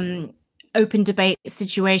open debate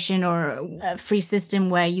situation or a free system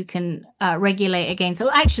where you can regulate again.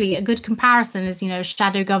 So actually a good comparison is,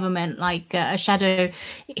 shadow government, like a shadow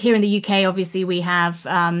here in the UK. Obviously we have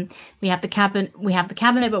the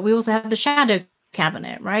cabinet, but we also have the shadow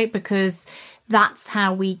cabinet, right? Because that's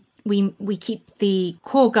how we keep the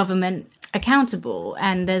core government accountable,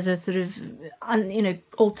 and there's a sort of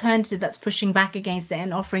alternative that's pushing back against it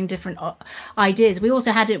and offering different ideas. We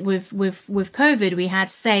also had it with COVID. We had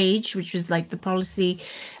SAGE, which was like the policy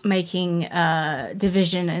making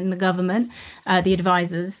division in the government, the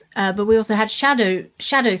advisors, but we also had shadow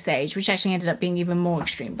SAGE, which actually ended up being even more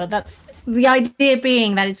extreme. But that's the idea,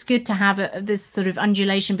 being that it's good to have this sort of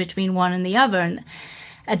undulation between one and the other, and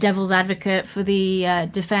a devil's advocate for the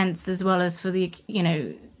defense as well as for the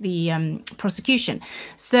prosecution.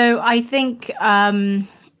 So I think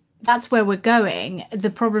that's where we're going.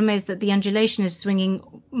 The problem is that the undulation is swinging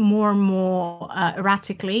more and more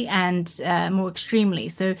erratically and more extremely.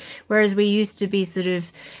 So whereas we used to be sort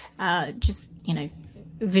of just,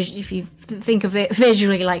 if you think of it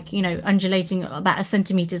visually, like, undulating about a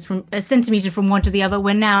centimeter from one to the other,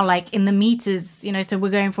 we're now like in the meters, so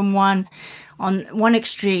we're going from one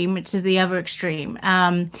extreme to the other extreme.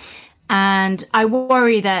 And I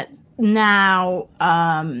worry that now,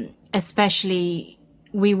 especially,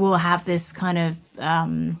 we will have this kind of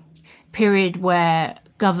period where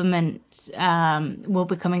government will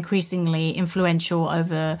become increasingly influential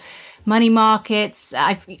over money markets.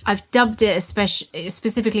 I've dubbed it,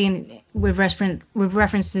 specifically with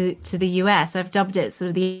reference to the US. I've dubbed it sort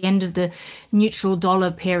of the end of the neutral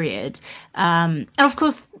dollar period. And of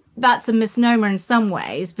course, that's a misnomer in some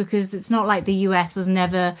ways, because it's not like the US was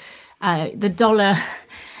never, the dollar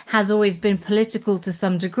has always been political to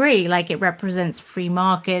some degree. Like, it represents free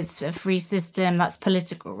markets, a free system, that's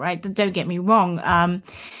political, right? Don't get me wrong.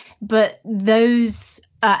 But those,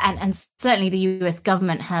 and certainly the US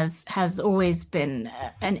government has always been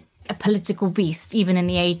a political beast, even in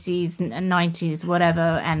the 80s and 90s,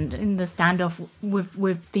 whatever, and in the standoff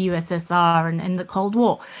with the USSR and in the Cold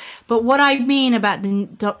War. But what I mean about the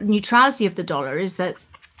neutrality of the dollar is that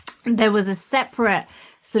there was a separate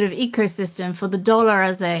sort of ecosystem for the dollar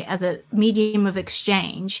as a medium of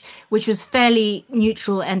exchange, which was fairly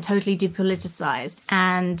neutral and totally depoliticized.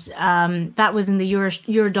 And that was in the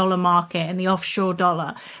euro dollar market and the offshore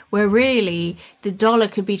dollar, where really the dollar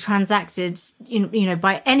could be transacted,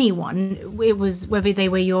 by anyone. It was whether they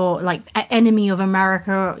were your like enemy of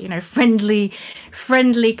America,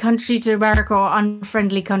 friendly country to America or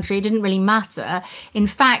unfriendly country. It didn't really matter. In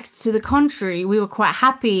fact, to the contrary, we were quite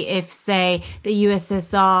happy if, say, the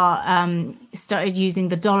USSR started using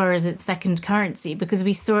the dollar as its second currency, because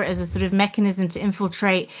we saw it as a sort of mechanism to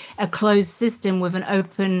infiltrate a closed system with an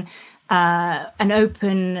open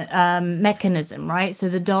mechanism, right? So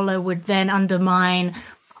the dollar would then undermine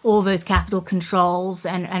all those capital controls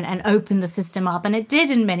and open the system up. And it did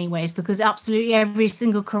in many ways, because absolutely every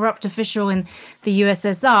single corrupt official in the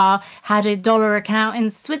USSR had a dollar account in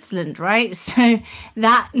Switzerland, right? So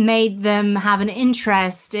that made them have an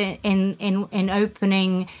interest in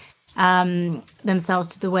opening themselves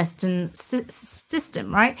to the Western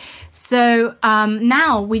system, right? So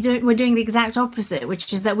now we're doing the exact opposite,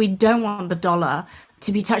 which is that we don't want the dollar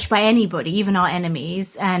to be touched by anybody, even our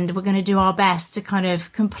enemies, and we're going to do our best to kind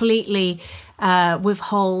of completely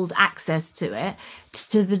withhold access to it,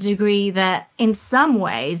 to the degree that in some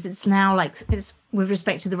ways it's now like, it's with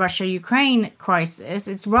respect to the Russia-Ukraine crisis,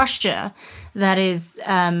 it's Russia that is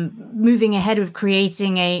moving ahead with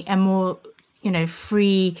creating a more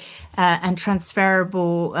free and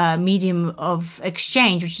transferable medium of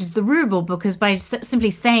exchange, which is the ruble, because by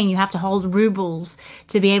simply saying you have to hold rubles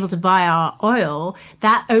to be able to buy our oil,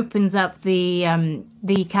 that opens up the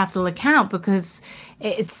capital account, because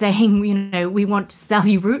it's saying, we want to sell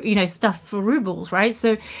you, stuff for rubles, right?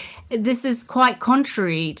 So this is quite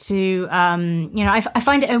contrary to, I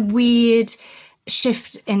find it a weird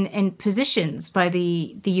shift in positions by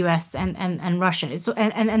the US and Russia.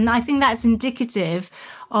 And I think that's indicative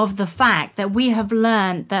of the fact that we have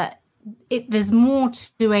learned that there's more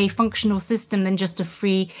to a functional system than just a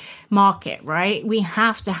free market, right? We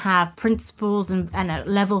have to have principles and a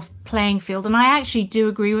level playing field. And I actually do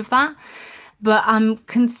agree with that. But I'm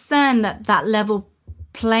concerned that that level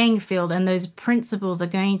playing field and those principles are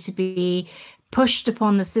going to be pushed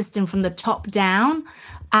upon the system from the top down,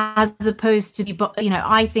 as opposed to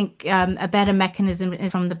I think a better mechanism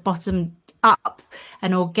is from the bottom up,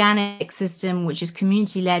 an organic system which is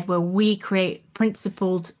community-led, where we create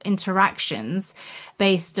principled interactions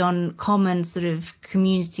based on common sort of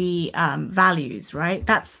community values, right?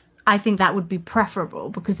 I think that would be preferable,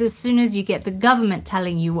 because as soon as you get the government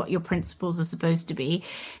telling you what your principles are supposed to be,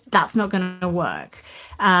 that's not going to work.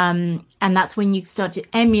 And that's when you start to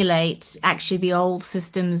emulate actually the old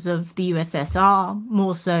systems of the USSR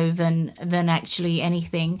more so than actually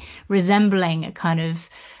anything resembling a kind of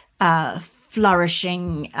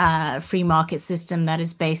flourishing free market system that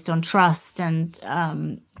is based on trust and,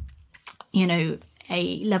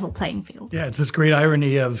 a level playing field. Yeah, it's this great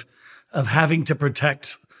irony of having to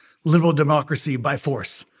protect liberal democracy by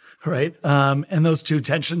force, right? And those two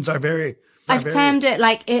tensions are very. I've termed it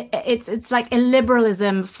like it's like a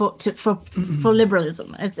liberalism for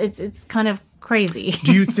liberalism. It's kind of crazy.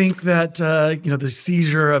 Do you think that the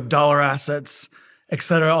seizure of dollar assets, et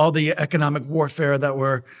cetera, all the economic warfare that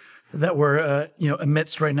we're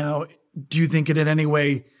amidst right now, do you think it in any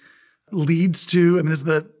way leads to? I mean, this is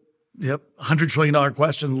the $100 trillion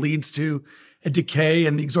question. Leads to a decay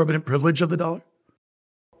in the exorbitant privilege of the dollar?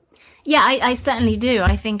 Yeah, I certainly do.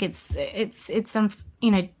 I think it's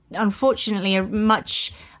unfortunately a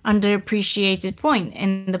much underappreciated point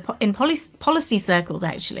in policy circles.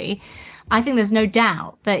 Actually, I think there's no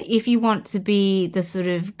doubt that if you want to be the sort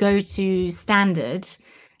of go-to standard,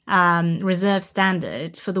 reserve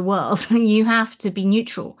standard for the world, you have to be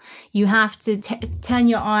neutral. You have to turn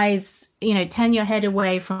your eyes, turn your head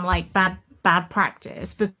away from like bad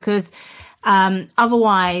practice, because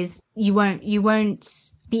otherwise you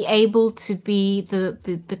won't be able to be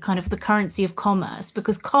the kind of the currency of commerce,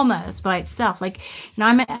 because commerce by itself,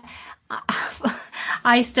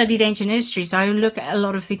 I studied ancient history, so I look at a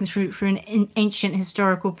lot of things through an ancient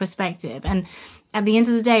historical perspective, and at the end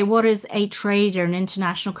of the day, what is a trader, an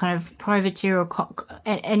international kind of privateer, or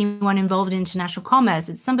anyone involved in international commerce?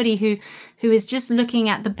 It's somebody who is just looking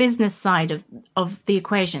at the business side of the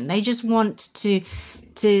equation. They just want to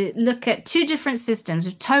look at two different systems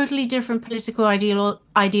with totally different political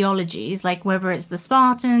ideologies, like whether it's the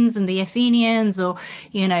Spartans and the Athenians or,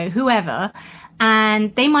 whoever.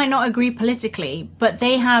 And they might not agree politically, but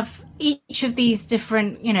they have each of these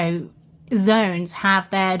different, zones have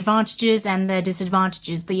their advantages and their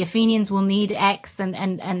disadvantages. The Athenians will need X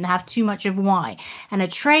and have too much of Y. And a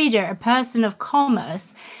trader, a person of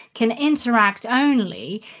commerce, can interact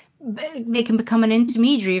only, they can become an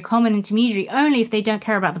intermediary, a common intermediary, only if they don't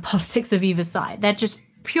care about the politics of either side. They're just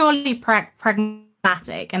purely pragmatic,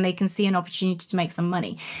 and they can see an opportunity to make some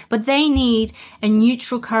money. But they need a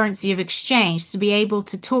neutral currency of exchange to be able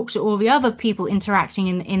to talk to all the other people interacting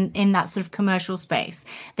in that sort of commercial space.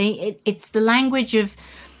 It's the language of,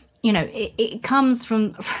 it comes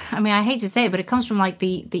from, I hate to say it, but it comes from like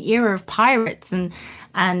the era of pirates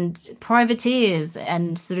and privateers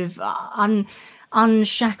and sort of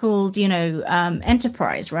unshackled,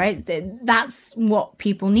 enterprise, right? That's what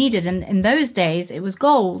people needed. And in those days, it was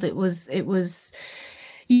gold. It was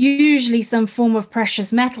usually some form of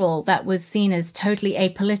precious metal that was seen as totally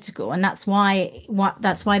apolitical. And that's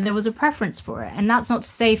why there was a preference for it. And that's not to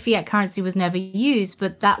say fiat currency was never used,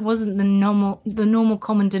 but that wasn't the normal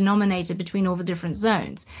common denominator between all the different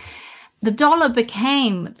zones. The dollar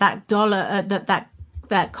became that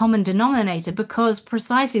that common denominator because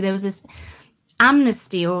precisely there was this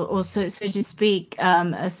amnesty or so to speak,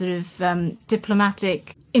 a sort of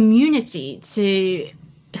diplomatic immunity to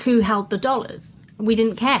who held the dollars. We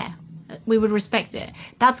didn't care. We would respect it.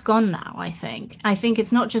 That's gone now, I think. I think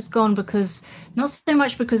it's not just gone not so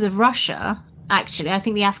much because of Russia, actually. I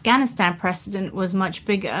think the Afghanistan precedent was much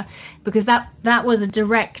bigger because that was a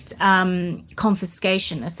direct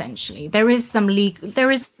confiscation, essentially. There is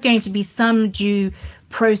going to be some due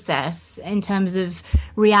process in terms of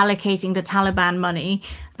reallocating the Taliban money,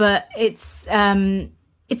 but it's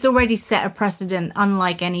already set a precedent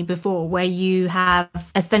unlike any before, where you have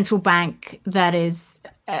a central bank that is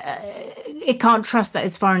it can't trust that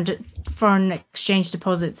its foreign exchange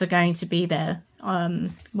deposits are going to be there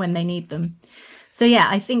when they need them. So yeah,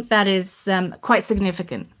 I think that is quite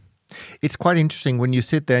significant. It's quite interesting when you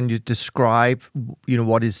sit there and you describe,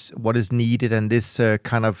 what is needed, and this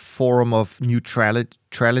kind of forum of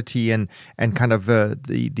neutrality and kind of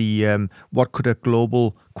the what could a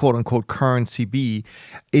global quote unquote currency be.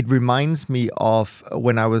 It reminds me of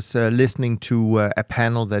when I was listening to a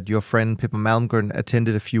panel that your friend Pippa Malmgren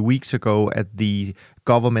attended a few weeks ago at the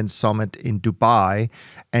government summit in Dubai,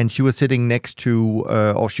 and she was sitting next to,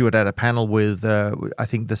 or she was at a panel with, I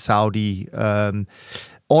think the Saudi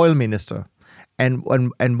oil minister, and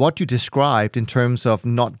what you described in terms of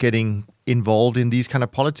not getting involved in these kind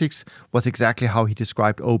of politics was exactly how he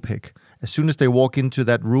described OPEC. As soon as they walk into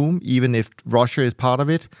that room, even if Russia is part of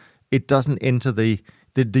it, it doesn't enter the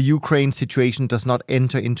Ukraine situation does not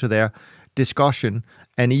enter into their discussion,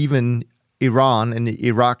 and even Iran and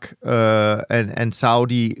Iraq and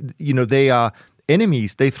Saudi, they are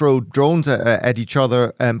enemies. They throw drones at each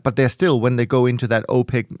other, but they're still, when they go into that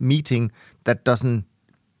OPEC meeting,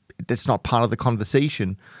 that's not part of the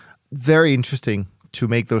conversation. Very interesting to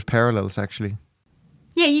make those parallels, actually.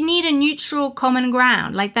 Yeah, you need a neutral common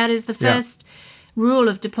ground. Like that is the first rule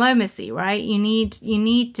of diplomacy, right? You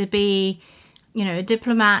need to be, a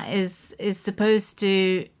diplomat is supposed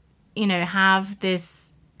to, have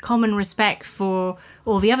this common respect for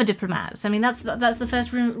all the other diplomats. I mean, that's the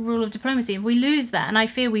first rule of diplomacy. If we lose that, and I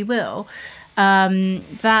fear we will,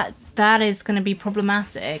 that is going to be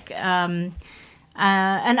problematic. And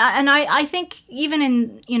I think even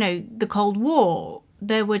in the Cold War,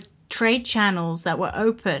 there were trade channels that were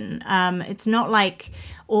open. It's not like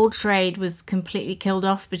all trade was completely killed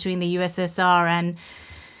off between the USSR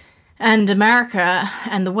and America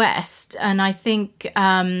and the West. And I think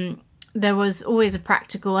there was always a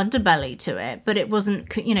practical underbelly to it, but it wasn't.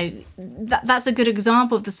 That's a good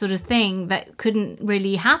example of the sort of thing that couldn't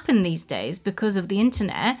really happen these days because of the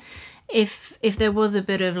internet. If there was a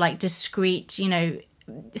bit of like discrete,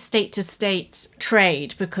 state to state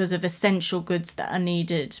trade because of essential goods that are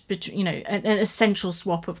needed, an essential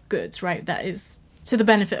swap of goods, right? That is to the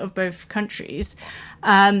benefit of both countries.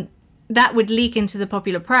 That would leak into the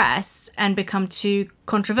popular press and become too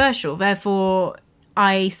controversial. Therefore,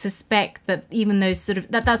 I suspect that even those sort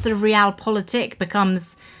of that sort of realpolitik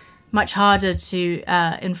becomes much harder to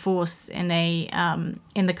enforce in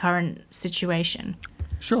the current situation.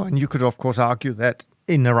 Sure, and you could, of course, argue that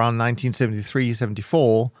in around 1973,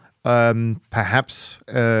 74, perhaps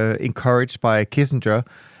encouraged by Kissinger,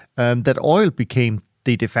 that oil became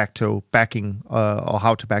the de facto backing or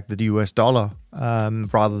how to back the US dollar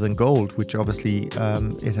rather than gold, which obviously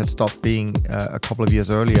it had stopped being a couple of years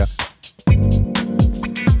earlier.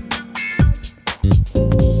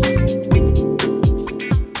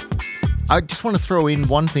 I just want to throw in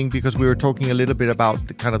one thing, because we were talking a little bit about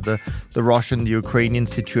the Russian-Ukrainian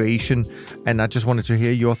situation, and I just wanted to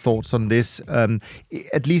hear your thoughts on this.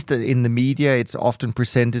 At least in the media, it's often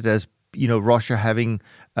presented as, Russia having,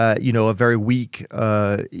 a very weak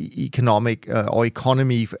economic or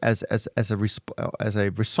economy as a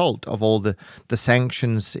result of all the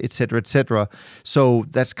sanctions, etc., etc. So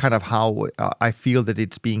that's kind of how I feel that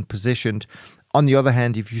it's being positioned. On the other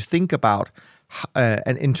hand, if you think about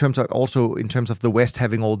and in terms of the West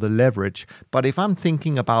having all the leverage. But if I'm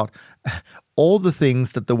thinking about all the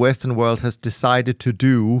things that the Western world has decided to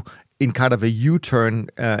do in kind of a U-turn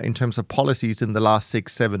in terms of policies in the last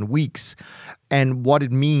 6-7 weeks, and what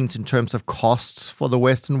it means in terms of costs for the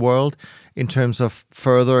Western world, in terms of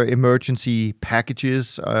further emergency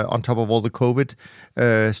packages on top of all the COVID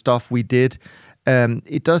stuff we did,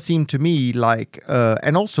 it does seem to me like,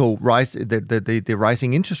 and also the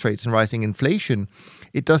rising interest rates and rising inflation,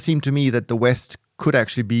 it does seem to me that the West could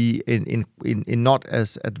actually be in not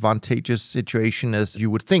as advantageous situation as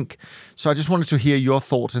you would think. So I just wanted to hear your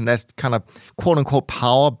thoughts on that kind of quote unquote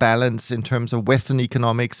power balance in terms of Western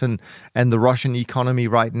economics and the Russian economy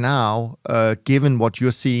right now, given what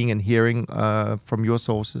you're seeing and hearing from your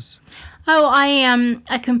sources. Oh,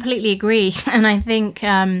 I completely agree, and I think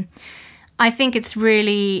it's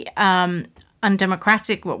really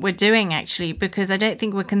undemocratic what we're doing, actually, because I don't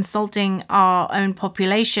think we're consulting our own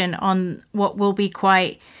population on what will be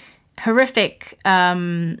quite horrific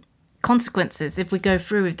consequences if we go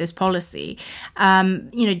through with this policy.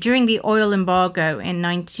 During the oil embargo in the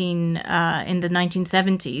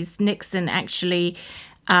 1970s, Nixon actually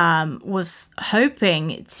was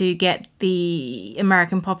hoping to get the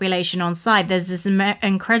American population on side. There's this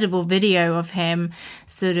incredible video of him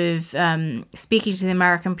sort of speaking to the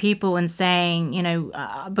American people and saying,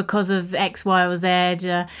 because of X, Y, or Z,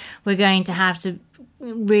 we're going to have to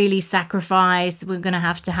really sacrifice. We're going to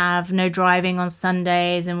have no driving on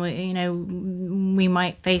Sundays, and we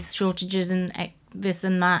might face shortages and this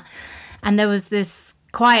and that. And there was this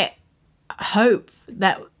quiet hope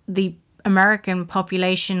that the American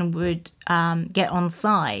population would get on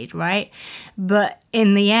side, right? But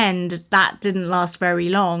in the end, that didn't last very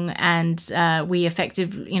long, and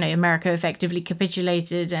America effectively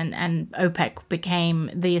capitulated, and OPEC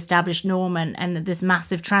became the established norm, and this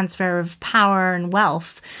massive transfer of power and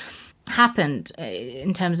wealth happened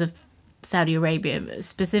in terms of Saudi Arabia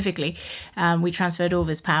specifically. We transferred all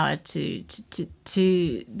this power to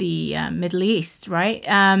the Middle East,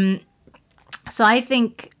 right? So I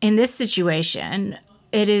think in this situation,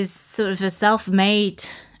 it is sort of a self-made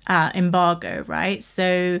embargo, right?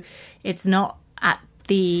 So it's not at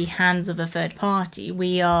the hands of a third party.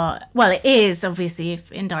 It is, obviously,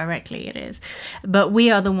 if indirectly it is, but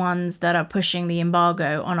we are the ones that are pushing the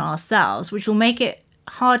embargo on ourselves, which will make it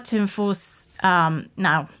hard to enforce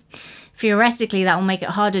now. Theoretically, that will make it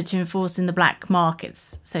harder to enforce in the black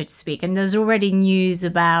markets, so to speak. And there's already news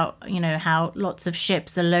about, how lots of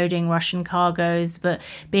ships are loading Russian cargoes, but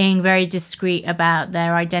being very discreet about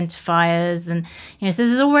their identifiers. And, so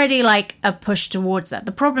there's already like a push towards that.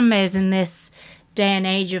 The problem is, in this day and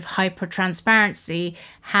age of hyper transparency,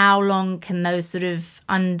 how long can those sort of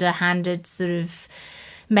underhanded sort of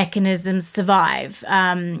mechanisms survive?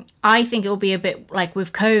 I think it will be a bit like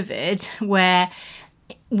with COVID, where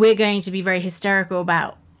we're going to be very hysterical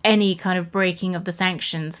about any kind of breaking of the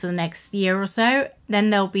sanctions for the next year or so. Then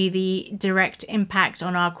there'll be the direct impact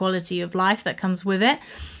on our quality of life that comes with it.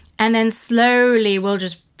 And then slowly we'll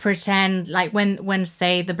just pretend like when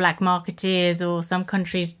say the black marketeers or some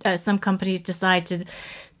companies decide to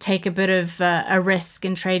take a bit of a risk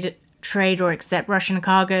and trade or accept Russian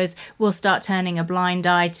cargoes, we'll start turning a blind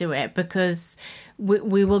eye to it, because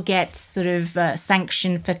we will get sort of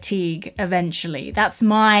sanction fatigue eventually. That's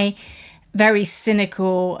my very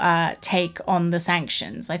cynical take on the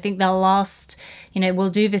sanctions. I think they'll last,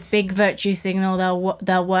 we'll do this big virtue signal,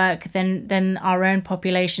 they'll work, then our own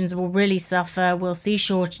populations will really suffer, we'll see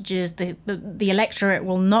shortages, the electorate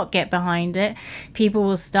will not get behind it, people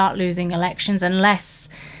will start losing elections unless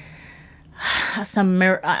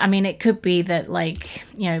it could be that,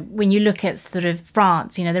 when you look at sort of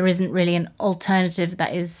France, there isn't really an alternative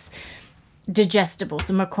that is digestible.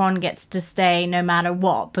 So Macron gets to stay no matter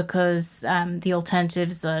what, because the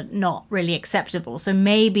alternatives are not really acceptable. So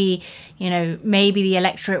maybe the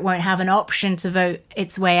electorate won't have an option to vote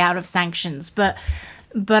its way out of sanctions. But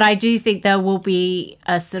I do think there will be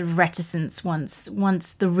a sort of reticence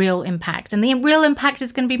once the real impact, and the real impact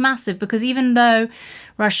is going to be massive, because even though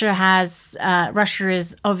Russia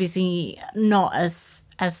is obviously not as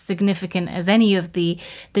significant as any of the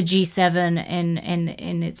G7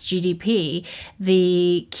 in its GDP,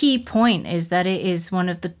 the key point is that it is one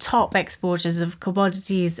of the top exporters of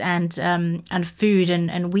commodities and food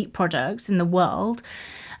and wheat products in the world,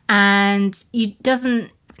 and it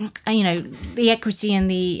doesn't. The equity and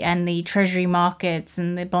the treasury markets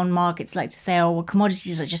and the bond markets like to say, oh, well,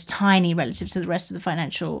 commodities are just tiny relative to the rest of the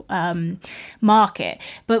financial market.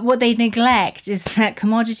 But what they neglect is that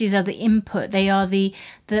commodities are the input. They are the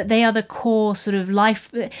core sort of life.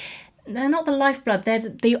 They're not the lifeblood. They're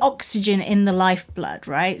the oxygen in the lifeblood,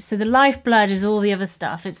 right? So the lifeblood is all the other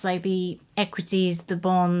stuff. It's like the equities, the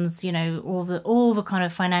bonds, all the kind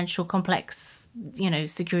of financial complex,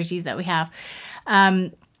 securities that we have.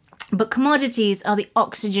 But commodities are the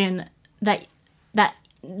oxygen that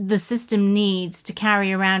the system needs to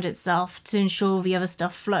carry around itself to ensure the other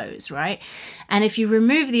stuff flows, right? And if you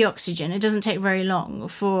remove the oxygen, it doesn't take very long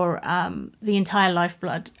for the entire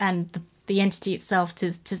lifeblood and the entity itself to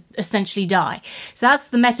essentially die. So that's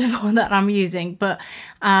the metaphor that I'm using. But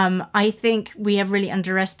I think we have really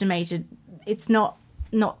underestimated. It's not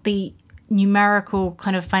the numerical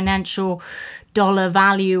kind of financial dollar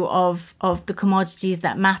value of the commodities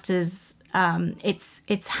that matters.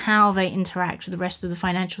 It's how they interact with the rest of the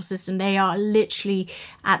financial system. They are literally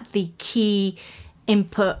at the key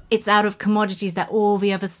input. It's out of commodities that all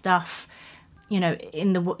the other stuff,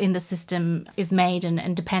 in the system is made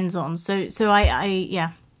and depends on. So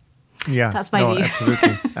Yeah, that's my view.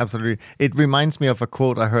 Absolutely. It reminds me of a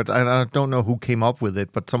quote I heard. I don't know who came up with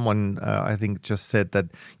it, but someone I think just said that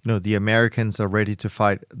the Americans are ready to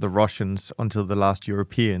fight the Russians until the last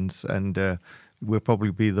Europeans, and we'll probably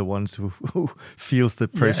be the ones who feels the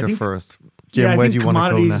pressure first. Jim, where do you want to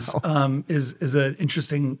go now? Is an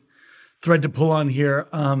interesting thread to pull on here.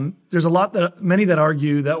 There's many that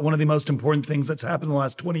argue that one of the most important things that's happened in the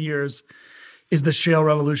last 20 years is the shale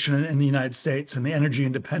revolution in the United States and the energy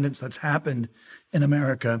independence that's happened in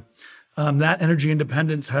America. That energy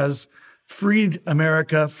independence has freed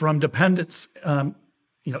America from dependence,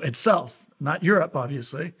 itself, not Europe,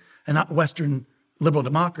 obviously, and not Western liberal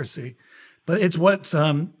democracy, but it's what's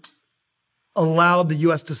allowed the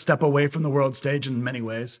U.S. to step away from the world stage in many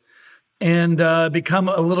ways and become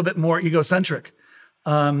a little bit more egocentric.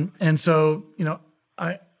 And so,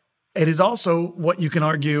 it is also what you can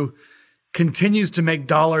argue continues to make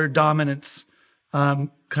dollar dominance kind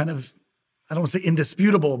of, I don't want to say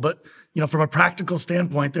indisputable, but from a practical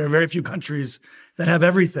standpoint, there are very few countries that have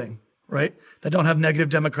everything, right? That don't have negative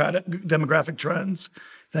demographic trends,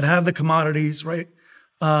 that have the commodities, right,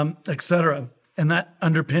 et cetera. And that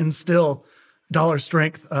underpins still dollar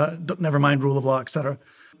strength, never mind rule of law, et cetera.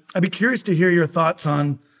 I'd be curious to hear your thoughts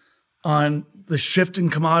on the shift in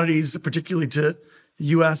commodities, particularly to the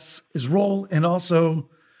U.S.'s role, and also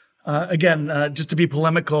just to be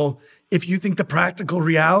polemical, if you think the practical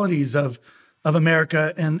realities of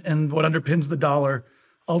America and what underpins the dollar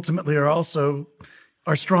ultimately are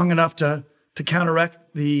strong enough to counteract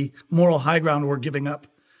the moral high ground we're giving up,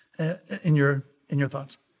 in your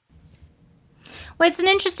thoughts. Well, it's an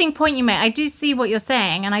interesting point you make. I do see what you're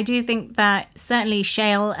saying, and I do think that certainly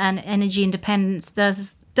shale and energy independence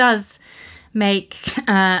does make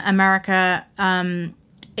America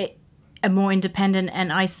a more independent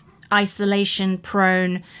and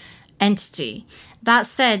isolation-prone entity. That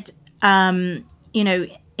said, in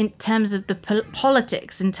terms of the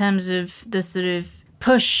politics, in terms of the sort of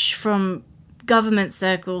push from government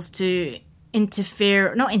circles to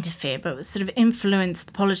not interfere, but sort of influence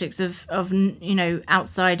the politics of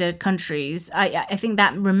outsider countries, I think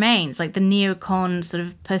that remains, like the neocon sort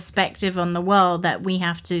of perspective on the world, that we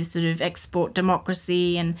have to sort of export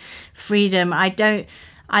democracy and freedom. I don't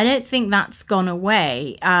think that's gone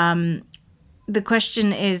away. The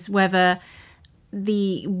question is whether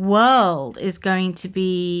the world is going to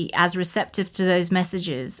be as receptive to those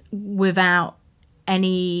messages without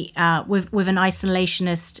any with an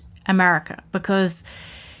isolationist America, because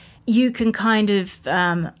you can kind of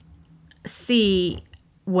see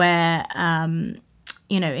where in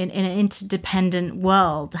an interdependent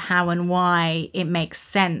world how and why it makes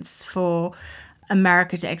sense for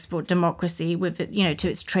America to export democracy with it, to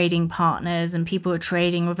its trading partners, and people who are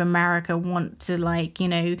trading with America want to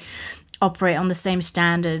operate on the same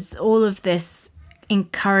standards. All of this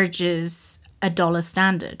encourages a dollar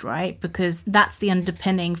standard, right? Because that's the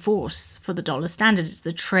underpinning force for the dollar standard. It's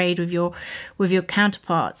the trade with your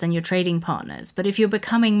counterparts and your trading partners. But if you're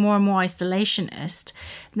becoming more and more isolationist,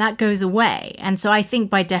 that goes away. And so I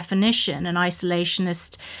think by definition, an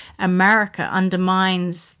isolationist America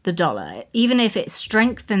undermines the dollar, even if it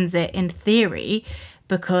strengthens it in theory,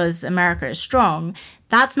 because America is strong.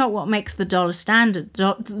 That's not what makes the dollar standard.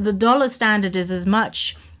 The dollar standard is as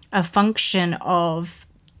much a function of,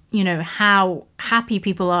 you know, how happy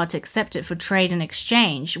people are to accept it for trade and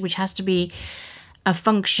exchange, which has to be a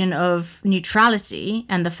function of neutrality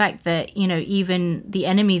and the fact that, you know, even the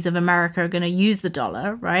enemies of America are going to use the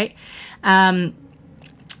dollar, right? And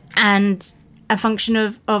a function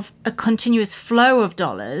of a continuous flow of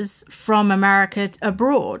dollars from America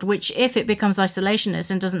abroad, which if it becomes isolationist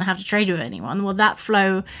and doesn't have to trade with anyone, well, that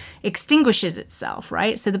flow extinguishes itself,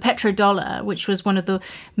 right? So the petrodollar, which was one of the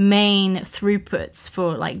main throughputs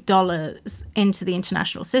for like dollars into the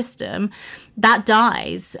international system, that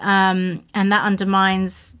dies, and that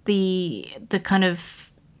undermines the kind of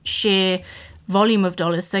sheer volume of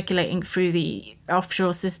dollars circulating through the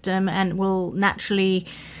offshore system, and will naturally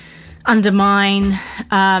undermine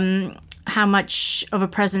how much of a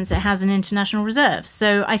presence it has in international reserves.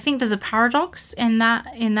 So I think there's a paradox in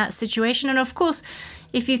that situation. And of course,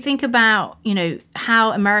 if you think about, you know,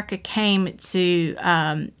 how America came to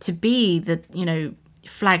be the, you know,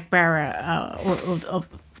 flag bearer of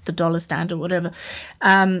the dollar standard, whatever,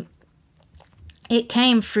 it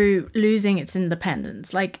came through losing its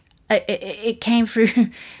independence. Like it came through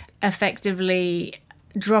effectively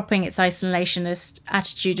dropping its isolationist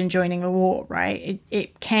attitude and joining a war, right?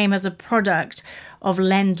 It came as a product of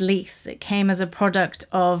Lend-Lease. It came as a product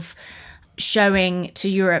of showing to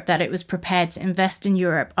Europe that it was prepared to invest in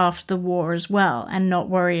Europe after the war as well and not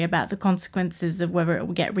worry about the consequences of whether it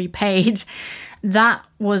will get repaid. That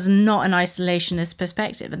was not an isolationist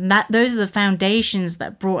perspective. And those are the foundations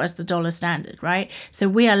that brought us the dollar standard, right? So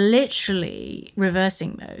we are literally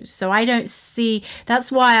reversing those. So I don't see,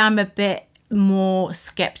 that's why I'm a bit more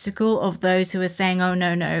skeptical of those who are saying, oh,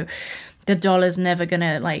 no, the dollar's never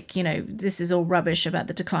gonna, like, you know, this is all rubbish about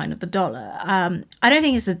the decline of the dollar. I don't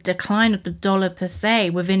think it's the decline of the dollar per se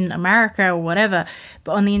within America or whatever,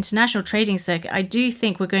 but on the international trading circuit, I do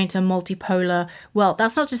think we're going to a multipolar world.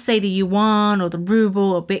 That's not to say the yuan or the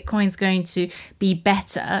ruble or Bitcoin's going to be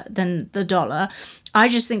better than the dollar. I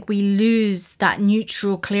just think we lose that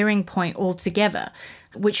neutral clearing point altogether,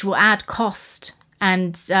 which will add cost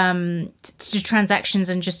and to transactions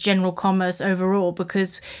and just general commerce overall,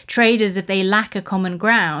 because traders, if they lack a common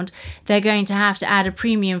ground, they're going to have to add a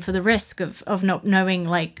premium for the risk of not knowing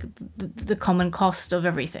like the common cost of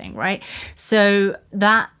everything, right? So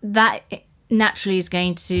that naturally is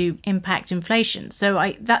going to impact inflation. So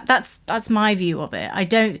that's my view of it. I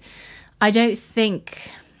don't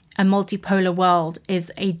think a multipolar world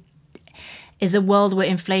is a world where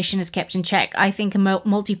inflation is kept in check. I think a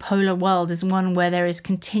multipolar world is one where there is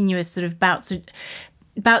continuous sort of bouts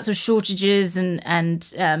of shortages and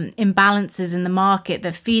imbalances in the market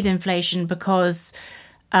that feed inflation because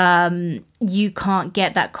you can't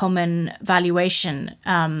get that common valuation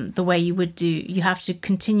the way you would do. You have to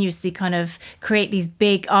continuously kind of create these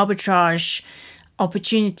big arbitrage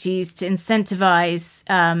opportunities to incentivize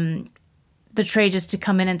the traders to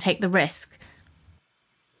come in and take the risk.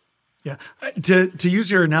 Yeah. To use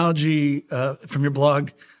your analogy from your blog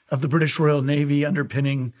of the British Royal Navy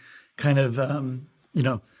underpinning kind of,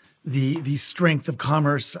 the strength of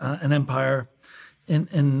commerce and empire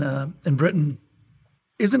in Britain,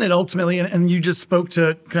 isn't it ultimately, and you just spoke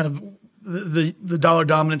to kind of the dollar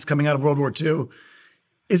dominance coming out of World War II,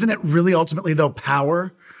 isn't it really ultimately, though,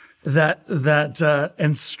 power that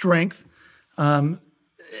and strength and,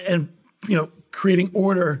 creating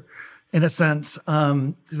order, in a sense,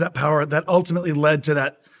 that power that ultimately led to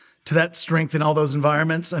that strength in all those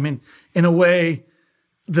environments? I mean, in a way,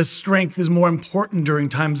 the strength is more important during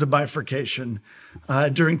times of bifurcation,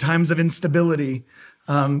 during times of instability.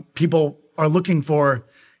 People are looking for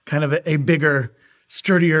kind of a bigger,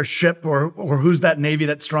 sturdier ship, or who's that navy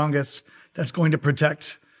that's strongest, that's going to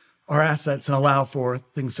protect our assets and allow for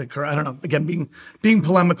things to occur. I don't know. Again, being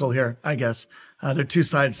polemical here, I guess. There are two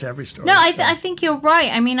sides to every story. No, I think you're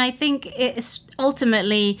right. I mean, I think it's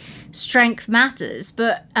ultimately strength matters,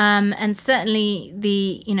 but and certainly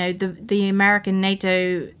the American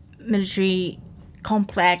NATO military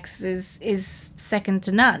complex is second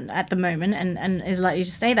to none at the moment, and is likely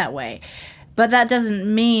to stay that way. But that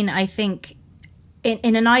doesn't mean, I think,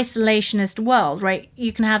 in an isolationist world, right?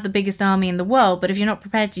 You can have the biggest army in the world, but if you're not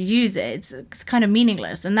prepared to use it, it's kind of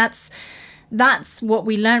meaningless, and that's that's what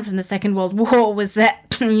we learned from the Second World War, was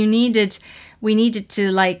that we needed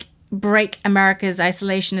to like break America's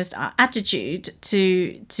isolationist attitude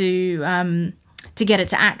to get it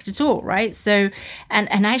to act at all, right? So, and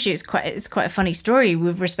actually, it's quite a funny story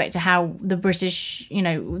with respect to how the British,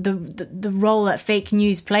 the role that fake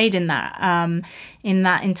news played in that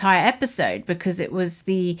entire episode, because it was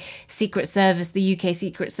the Secret Service, the UK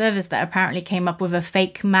Secret Service, that apparently came up with a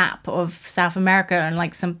fake map of South America and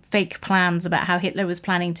like some fake plans about how Hitler was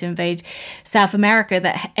planning to invade South America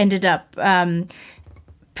that ended up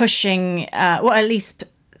pushing, or at least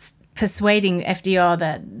persuading FDR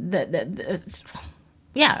that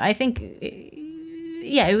I think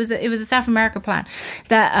it was a South America plan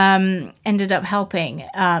that ended up helping,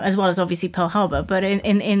 as well as obviously Pearl Harbor. But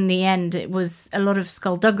in the end, it was a lot of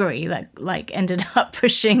skullduggery that like ended up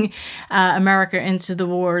pushing America into the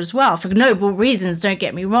war as well, for noble reasons. Don't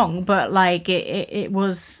get me wrong, but like it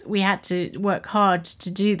was, we had to work hard to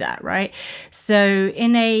do that, right? So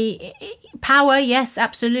in a power, yes,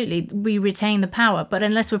 absolutely, we retain the power, but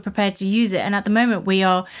unless we're prepared to use it, and at the moment we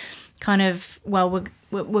are kind of,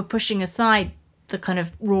 we're pushing aside the kind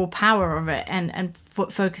of raw power of it and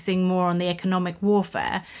focusing more on the economic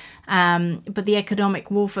warfare. But the economic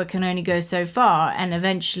warfare can only go so far, and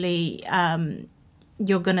eventually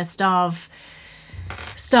you're going to starve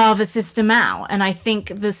a system out. And I think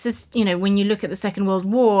the system, when you look at the Second World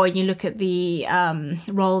War, you look at the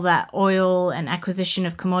role that oil and acquisition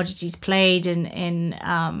of commodities played in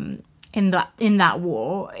that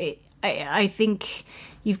war. I think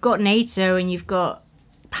you've got NATO and you've got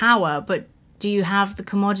power, but do you have the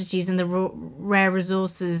commodities and the rare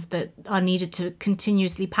resources that are needed to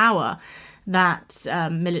continuously power that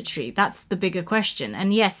military? That's the bigger question.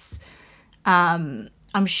 And yes, I'm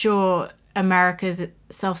sure America's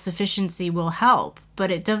self-sufficiency will help,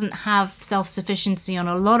 but it doesn't have self-sufficiency on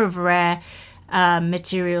a lot of rare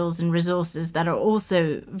materials and resources that are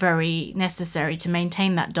also very necessary to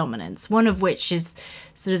maintain that dominance. One of which is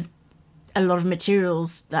sort of a lot of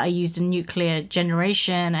materials that are used in nuclear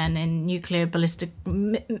generation and in in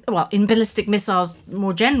ballistic missiles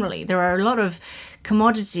more generally. There are a lot of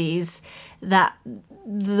commodities that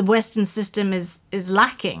the Western system is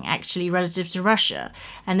lacking actually relative to Russia,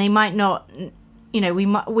 and they might not,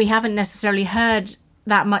 we haven't necessarily heard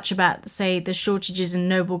that much about, say, the shortages in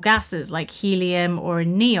noble gases like helium or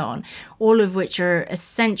in neon, all of which are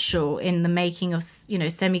essential in the making of,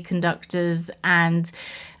 semiconductors and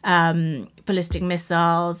ballistic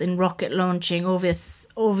missiles, in rocket launching, all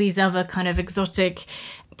these other kind of exotic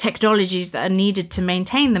technologies that are needed to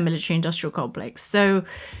maintain the military-industrial complex. So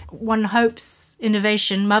one hopes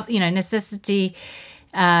innovation, necessity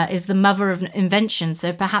is the mother of invention.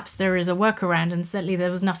 So perhaps there is a workaround, and certainly there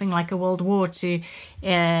was nothing like a world war to,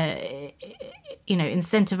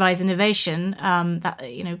 incentivize innovation.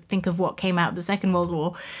 Think of what came out of the Second World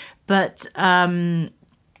War, but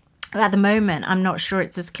at the moment, I'm not sure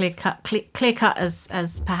it's as clear cut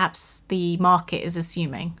as perhaps the market is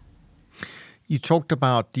assuming. You talked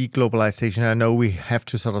about deglobalization. I know we have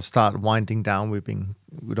to sort of start winding down. We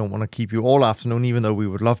don't want to keep you all afternoon, even though we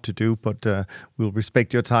would love to do, but we'll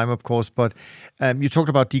respect your time, of course. But you talked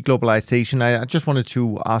about deglobalization. I just wanted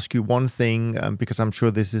to ask you one thing, because I'm sure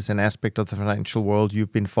this is an aspect of the financial world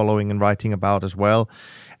you've been following and writing about as well.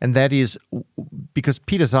 And that is because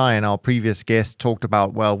Peter Zion, our previous guest, talked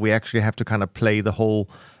about, we actually have to kind of play the whole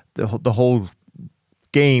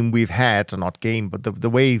game we've had, or not game, but the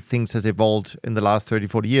way things has evolved in the last 30,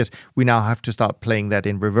 40 years, we now have to start playing that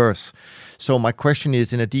in reverse. So my question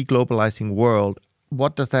is, in a deglobalizing world,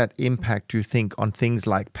 what does that impact, do you think, on things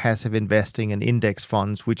like passive investing and index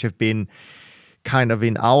funds, which have been kind of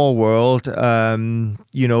in our world,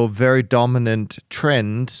 very dominant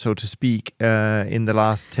trend, so to speak, in the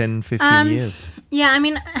last 10, 15 years? Yeah, I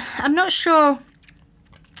mean, I'm not sure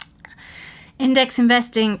index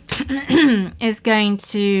investing is going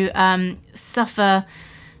to suffer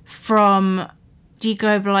from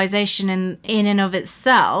deglobalization in and of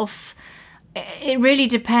itself. It really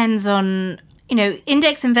depends on,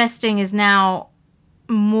 index investing is now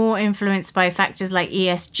more influenced by factors like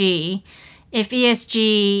ESG. If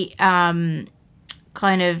ESG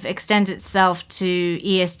kind of extends itself to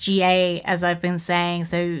ESGA, as I've been saying,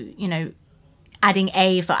 so, adding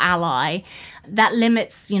A for ally, that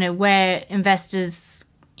limits, where investors,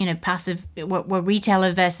 passive, where retail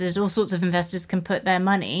investors, all sorts of investors can put their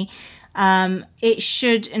money. It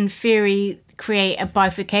should, in theory, create a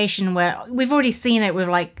bifurcation where we've already seen it with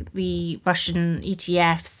like the Russian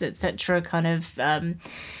ETFs, etc., kind of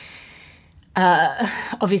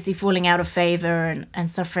obviously falling out of favor and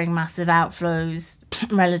suffering massive outflows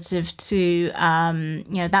relative to,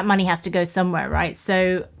 that money has to go somewhere, right?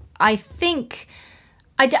 So I think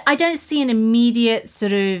I don't see an immediate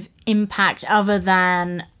sort of impact other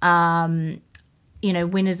than,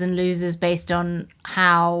 winners and losers based on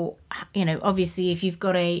how, obviously if you've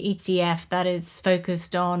got a ETF that is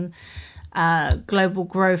focused on global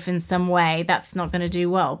growth in some way, that's not going to do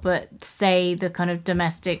well. But say the kind of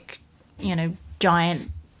domestic,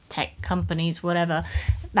 giant tech companies, whatever,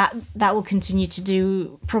 that will continue to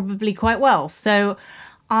do probably quite well. So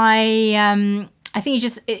I think you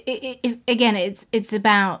just again, it's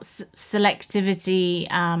about selectivity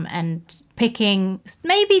and picking.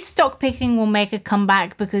 Maybe stock picking will make a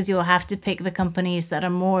comeback because you'll have to pick the companies that are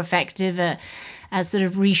more effective at sort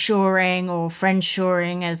of reshoring or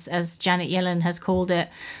friendshoring, as Janet Yellen has called it.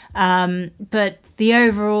 But the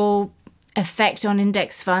overall effect on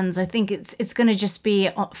index funds, I think it's going to just be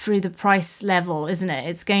through the price level, isn't it?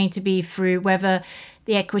 It's going to be through whether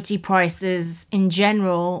the equity prices in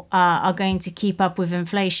general are going to keep up with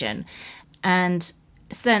inflation. And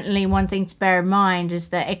certainly one thing to bear in mind is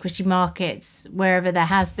that equity markets, wherever there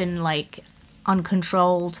has been like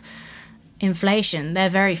uncontrolled inflation, they're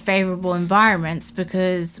very favorable environments,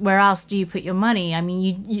 because where else do you put your money? I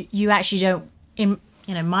mean, you actually don't,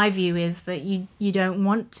 my view is that you don't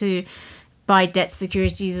want to buy debt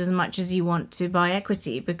securities as much as you want to buy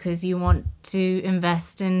equity, because you want to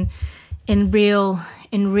invest in real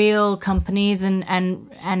companies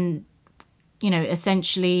and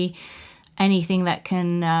essentially anything that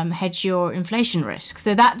can hedge your inflation risk.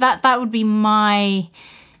 So that would be my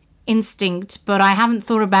instinct, but I haven't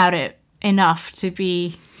thought about it enough to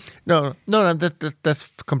be. No,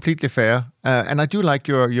 that's completely fair, and I do like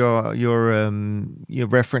your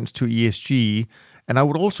reference to ESG. And I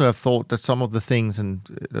would also have thought that some of the things, and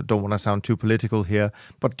I don't want to sound too political here,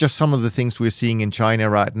 but just some of the things we're seeing in China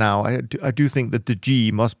right now, I do think that the G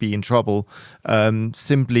must be in trouble,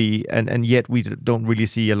 simply, and yet we don't really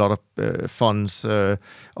see a lot of funds, or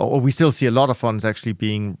we still see a lot of funds actually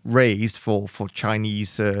being raised for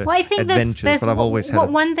Chinese I think adventures. There's but I've always had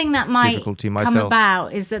one thing that might come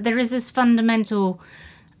about is that there is this fundamental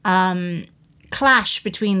clash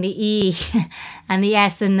between the E and the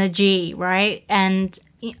S and the G, right? And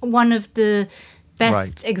one of the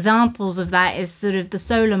best examples of that is sort of the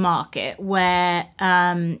solar market, where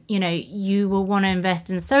you will want to invest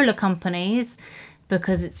in solar companies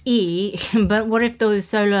because it's E, but what if those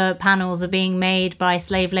solar panels are being made by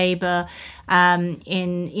slave labor by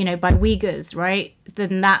Uyghurs, right?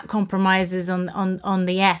 Then that compromises on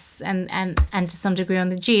the S and to some degree on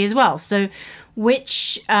the G as well. So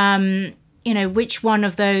which one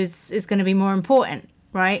of those is going to be more important,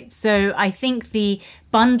 right? So I think the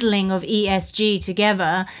bundling of ESG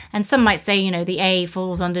together, and some might say, the A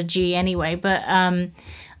falls under G anyway, but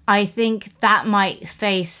I think that might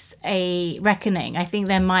face a reckoning. I think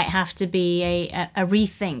there might have to be a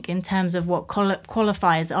rethink in terms of what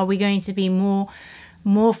qualifies. Are we going to be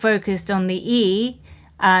more focused on the E?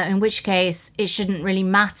 In which case, it shouldn't really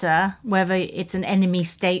matter whether it's an enemy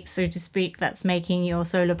state, so to speak, that's making your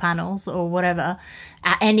solar panels or whatever.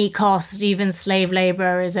 At any cost, even slave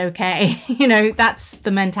labor is okay. That's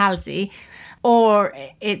the mentality. Or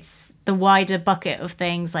it's the wider bucket of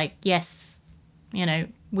things like, yes, we're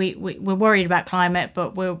worried about climate,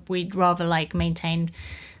 but we'd rather maintain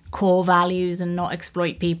core values and not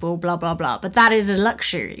exploit people, blah, blah, blah. But that is a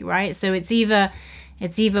luxury, right? So it's either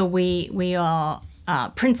we are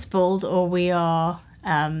principled, or we are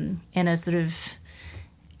in a sort of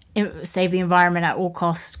save the environment at all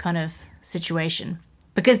cost kind of situation.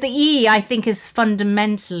 Because the E, I think, is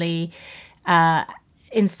fundamentally,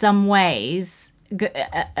 in some ways,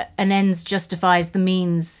 an ends justifies the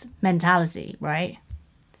means mentality, right?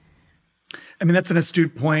 I mean, that's an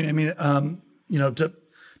astute point. I mean,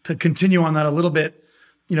 to continue on that a little bit,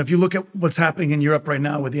 if you look at what's happening in Europe right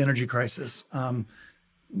now with the energy crisis,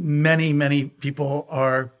 many people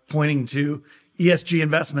are pointing to ESG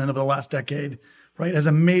investment over the last decade, right, as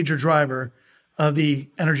a major driver of the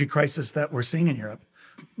energy crisis that we're seeing in Europe.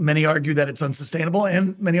 Many argue that it's unsustainable,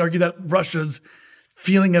 and many argue that Russia's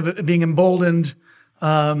feeling of it being emboldened,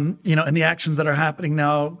 and the actions that are happening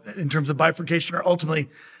now in terms of bifurcation are ultimately,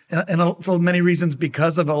 and for many reasons,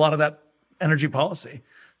 because of a lot of that energy policy.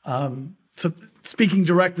 So speaking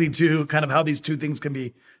directly to kind of how these two things can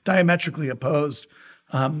be diametrically opposed,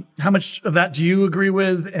 how much of that do you agree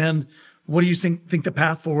with, and what do you think the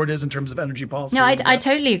path forward is in terms of energy policy? No, I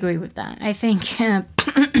totally agree with that. I think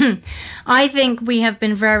I think we have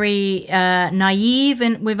been very naive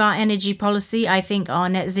with our energy policy. I think our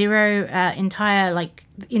net zero entire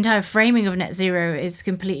the entire framing of net zero is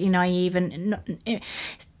completely naive, and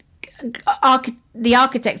the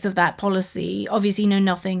architects of that policy obviously know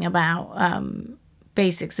nothing about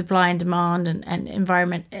basic supply and demand and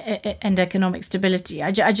environment and economic stability.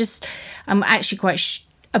 I'm actually quite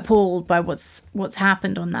appalled by what's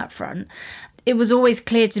happened on that front. It was always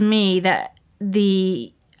clear to me that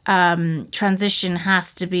the transition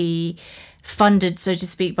has to be funded, so to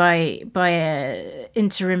speak, by a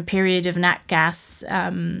interim period of nat gas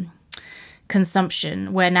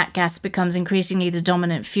consumption, where nat gas becomes increasingly the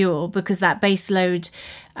dominant fuel, because that base load,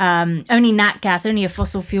 only a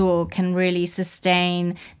fossil fuel can really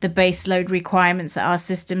sustain the base load requirements that our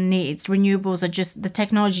system needs. Renewables the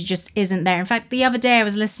technology just isn't there. In fact, the other day I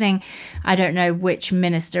was listening, I don't know which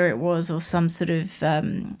minister it was, or some sort of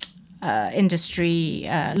industry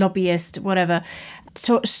lobbyist, whatever,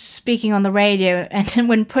 speaking on the radio, and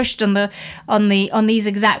when pushed on these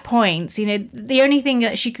exact points, the only thing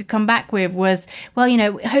that she could come back with was, well,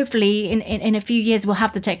 hopefully in a few years we'll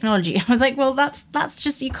have the technology. I was like, well, that's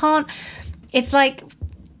just, you can't. It's like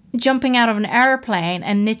jumping out of an airplane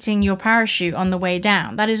and knitting your parachute on the way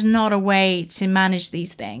down. That is not a way to manage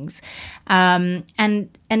these things. And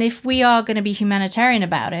if we are going to be humanitarian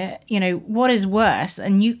about it, what is worse, a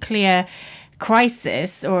nuclear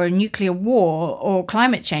crisis or a nuclear war or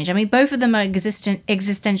climate change? I mean, both of them are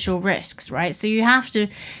existential risks, right? So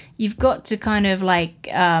you've got to kind of like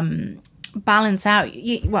balance out.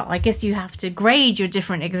 I guess you have to grade your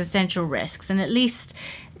different existential risks, and at least,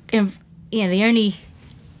 I'm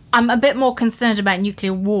a bit more concerned about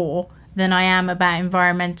nuclear war than I am about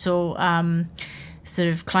environmental sort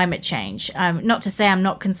of climate change. Not to say I'm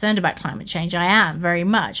not concerned about climate change. I am very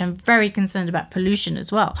much. I'm very concerned about pollution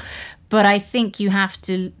as well. But I think you have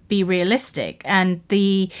to be realistic. And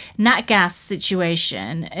the nat gas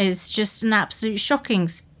situation is just an absolute shock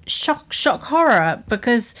horror,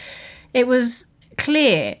 because it was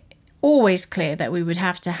always clear that we would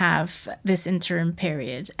have to have this interim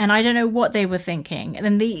period. And I don't know what they were thinking. And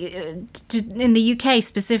in the UK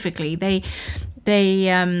specifically, they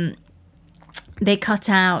cut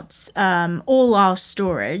out all our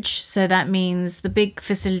storage. So that means the big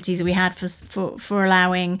facilities we had for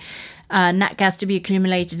allowing nat gas to be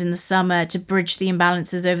accumulated in the summer to bridge the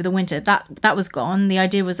imbalances over the winter, that was gone. The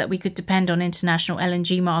idea was that we could depend on international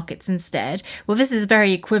LNG markets instead. Well, this is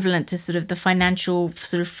very equivalent to sort of the financial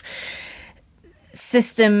sort of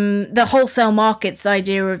system, the wholesale markets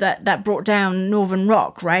idea of that brought down Northern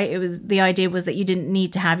Rock, right? The idea was that you didn't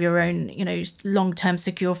need to have your own, long-term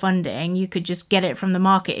secure funding. You could just get it from the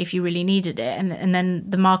market if you really needed it, and then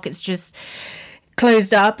the markets just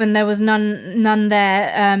closed up, and there was none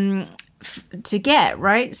there to get,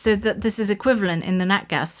 right? So that this is equivalent in the nat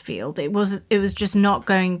gas field. It was just not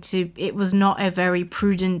it was not a very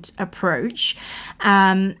prudent approach.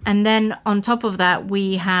 And then on top of that,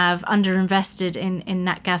 we have underinvested in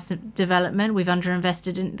nat gas development. We've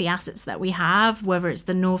underinvested in the assets that we have, whether it's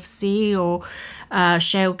the North Sea or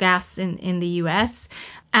shale gas in the US.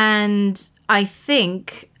 And I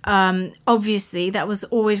think obviously that was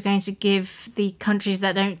always going to give the countries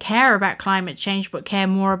that don't care about climate change but care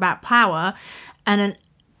more about power and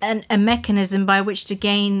a mechanism by which to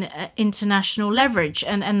gain international leverage,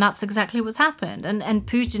 and that's exactly what's happened. And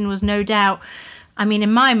Putin was no doubt, I mean,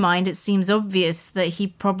 in my mind it seems obvious that he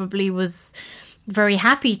probably was very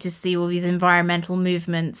happy to see all these environmental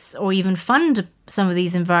movements, or even fund some of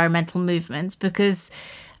these environmental movements, because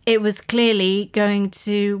it was clearly going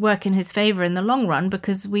to work in his favor in the long run,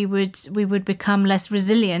 because we would become less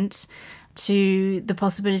resilient to the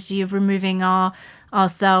possibility of removing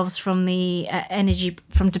ourselves from the energy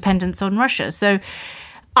from dependence on Russia. So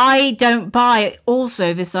I don't buy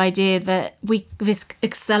also this idea that this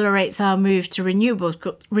accelerates our move to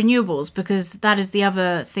renewables, because that is the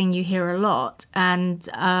other thing you hear a lot, and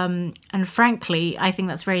frankly I think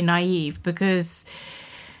that's very naive, because,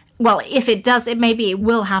 well, if it does, maybe it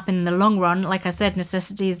will happen in the long run. Like I said,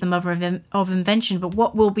 necessity is the mother of invention. But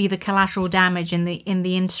what will be the collateral damage in the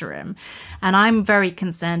interim? And I'm very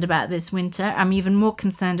concerned about this winter. I'm even more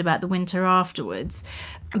concerned about the winter afterwards,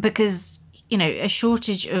 because, a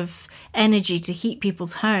shortage of energy to heat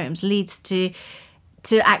people's homes leads to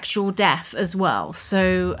actual death as well.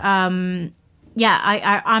 So, I'm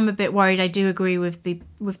a bit worried. I do agree with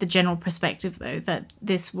the general perspective, though, that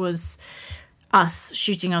this was us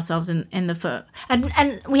shooting ourselves in the foot.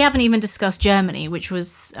 And we haven't even discussed Germany, which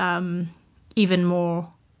was even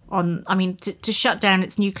more to shut down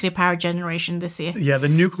its nuclear power generation this year. Yeah, the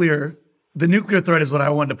nuclear threat is what I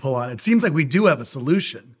wanted to pull on. It seems like we do have a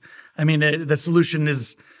solution. I mean, the solution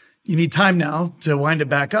is you need time now to wind it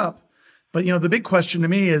back up. But, the big question to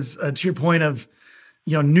me is, to your point of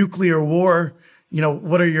nuclear war,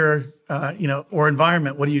 what are your, or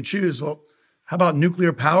environment, what do you choose? Well, how about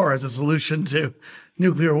nuclear power as a solution to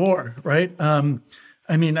nuclear war, right?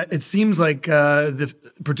 It seems like,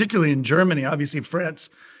 particularly in Germany, obviously France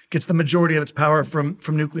gets the majority of its power from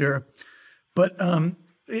nuclear. But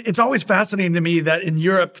it's always fascinating to me that in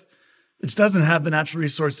Europe, it doesn't have the natural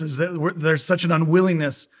resources. There's such an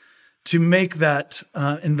unwillingness to make that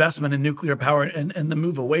investment in nuclear power and the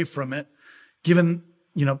move away from it, given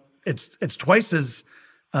it's twice as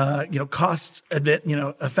cost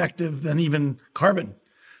effective than even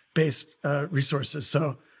carbon-based resources.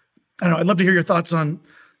 So I don't know. I'd love to hear your thoughts on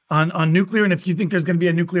nuclear, and if you think there's going to be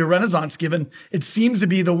a nuclear renaissance, given it seems to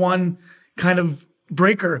be the one kind of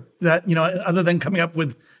breaker that other than coming up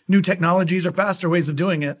with new technologies or faster ways of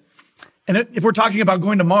doing it. And if we're talking about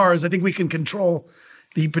going to Mars, I think we can control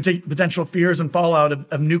the potential fears and fallout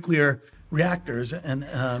of nuclear reactors. And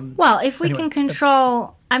if we can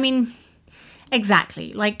control,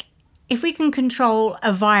 exactly. Like if we can control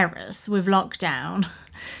a virus with lockdown,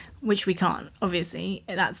 which we can't, obviously,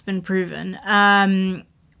 that's been proven.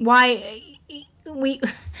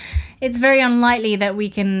 It's very unlikely that we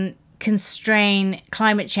can constrain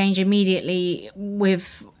climate change immediately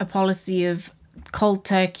with a policy of cold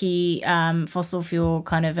turkey fossil fuel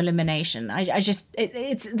kind of elimination.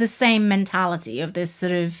 It's the same mentality of this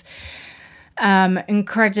sort of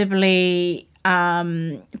incredibly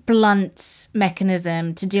blunt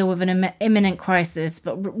mechanism to deal with an imminent crisis,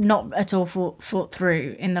 but not at all thought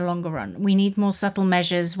through in the longer run. We need more subtle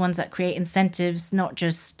measures, ones that create incentives, not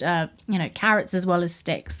just carrots as well as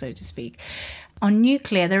sticks, so to speak. On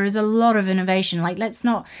nuclear, there is a lot of innovation.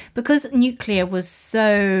 Because nuclear was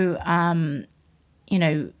so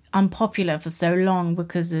unpopular for so long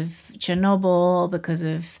because of Chernobyl, because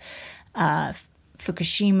of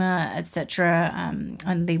Fukushima, etc.,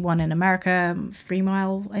 and the one in America, 3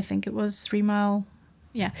 Mile, I think it was 3 Mile,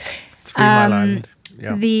 yeah. 3 Mile Island.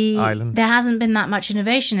 Yeah, island. There hasn't been that much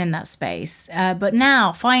innovation in that space. But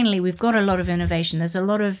now, finally, we've got a lot of innovation. There's a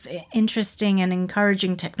lot of interesting and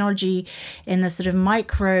encouraging technology in the sort of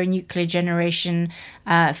micro nuclear generation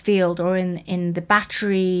field, or in the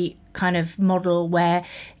battery kind of model, where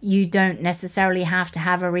you don't necessarily have to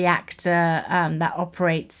have a reactor that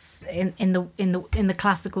operates in the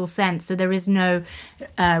classical sense. So there is no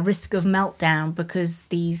risk of meltdown, because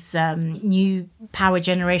these new power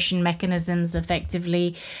generation mechanisms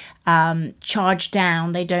effectively charge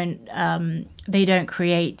down. They don't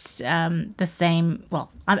create the same. Well,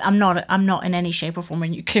 I'm not in any shape or form a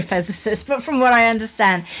nuclear physicist, but from what I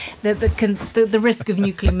understand, the risk of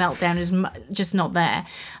nuclear meltdown is just not there.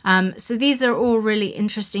 So these are all really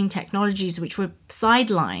interesting technologies which were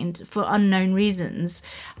sidelined for unknown reasons.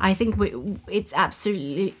 I think it's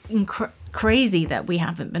absolutely crazy that we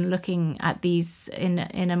haven't been looking at these in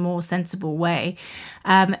a more sensible way.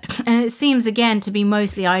 And it seems, again, to be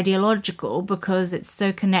mostly ideological, because it's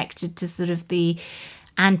so connected to sort of the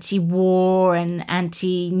anti-war and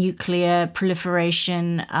anti-nuclear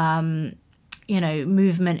proliferation,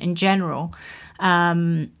 movement in general.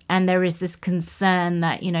 And there is this concern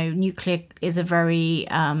that, nuclear is a very,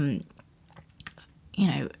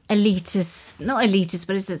 elitist, not elitist,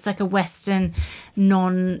 but it's like a Western,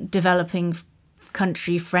 non-developing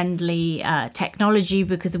country friendly technology,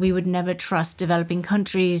 because we would never trust developing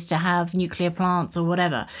countries to have nuclear plants or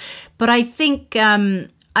whatever. But I think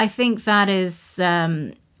that is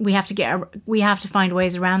we have to find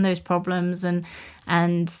ways around those problems,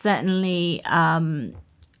 and certainly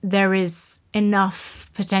there is enough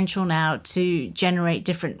potential now to generate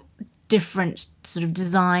different sort of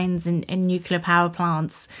designs in nuclear power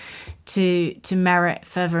plants to merit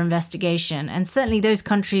further investigation. And certainly those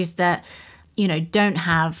countries that don't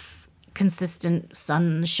have consistent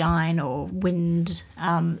sunshine or wind,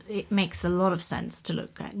 it makes a lot of sense to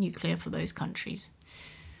look at nuclear for those countries.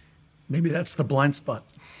 Maybe that's the blind spot.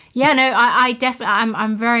 Yeah, no, I definitely,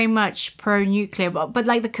 I'm very much pro-nuclear, but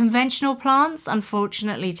like the conventional plants,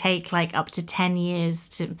 unfortunately, take like up to 10 years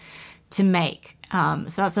to make. So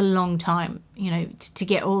that's a long time, to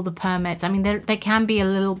get all the permits. I mean, there can be a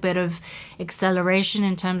little bit of acceleration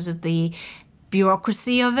in terms of the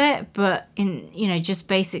bureaucracy of it, but in, just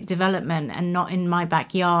basic development and not in my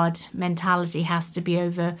backyard mentality has to be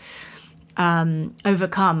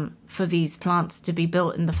overcome for these plants to be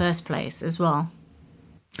built in the first place as well.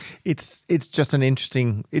 It's just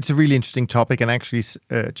it's a really interesting topic, and actually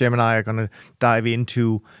Jem and I are going to dive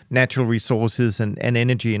into natural resources and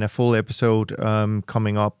energy in a full episode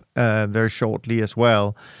coming up very shortly as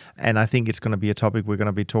well. And I think it's going to be a topic we're going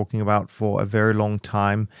to be talking about for a very long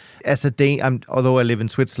time. As a Dane, although I live in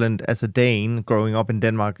Switzerland, as a Dane, growing up in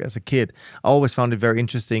Denmark as a kid, I always found it very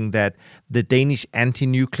interesting that the Danish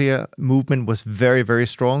anti-nuclear movement was very, very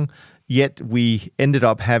strong. Yet we ended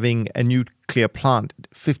up having a nuclear plant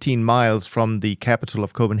 15 miles from the capital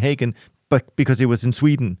of Copenhagen, but because it was in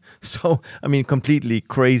Sweden. So, I mean, completely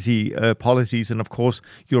crazy policies. And of course,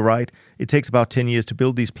 you're right. It takes about 10 years to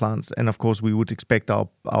build these plants. And of course, we would expect our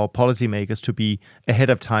policymakers to be ahead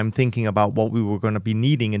of time thinking about what we were going to be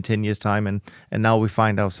needing in 10 years' time. And now we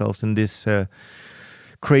find ourselves in this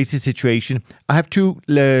crazy situation. I have two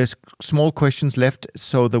small questions left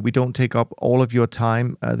so that we don't take up all of your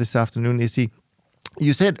time this afternoon, Izzy.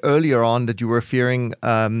 You said earlier on that you were fearing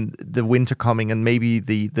the winter coming and maybe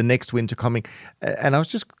the next winter coming. And I was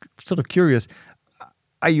just sort of curious,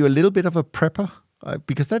 are you a little bit of a prepper?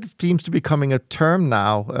 Because that seems to be becoming a term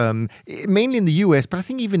now, mainly in the US, but I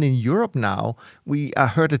think even in Europe now. I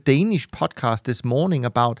heard a Danish podcast this morning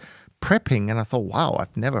about prepping, and I thought, wow,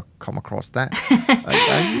 I've never come across that.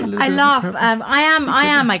 I laugh. I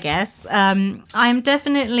am, I guess. I'm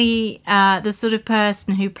definitely the sort of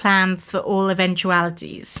person who plans for all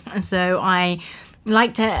eventualities. So I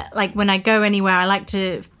like to, when I go anywhere, I like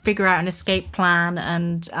to figure out an escape plan,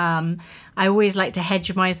 and I always like to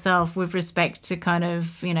hedge myself with respect to kind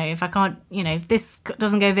of, if I can't, if this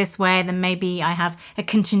doesn't go this way, then maybe I have a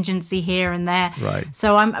contingency here and there. Right.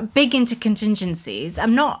 So I'm big into contingencies.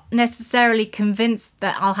 I'm not necessarily convinced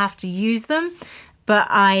that I'll have to use them, but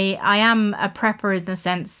I am a prepper in the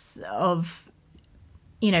sense of,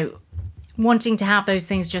 wanting to have those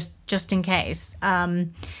things just in case.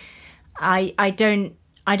 I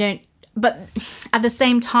don't. But at the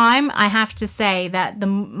same time, I have to say that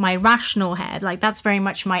my rational head, that's very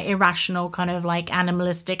much my irrational kind of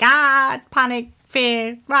animalistic, panic,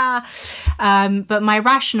 fear, but my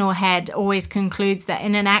rational head always concludes that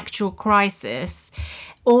in an actual crisis,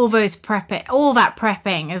 all that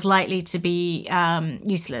prepping is likely to be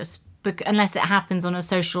useless, unless it happens on a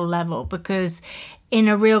social level, because in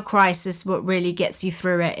a real crisis, what really gets you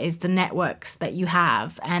through it is the networks that you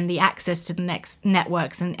have and the access to the next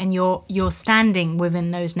networks and your standing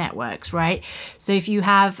within those networks, right? So if you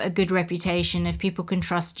have a good reputation, if people can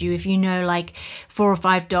trust you, if you know 4 or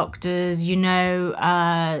 5 doctors,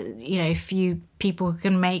 a few people who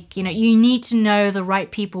can make, you need to know the right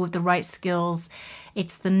people with the right skills.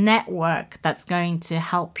 It's the network that's going to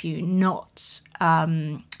help you, not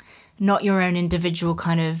your own individual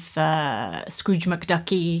kind of Scrooge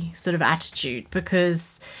McDucky sort of attitude,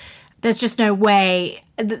 because there's just no way,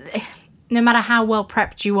 no matter how well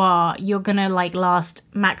prepped you are, you're going to last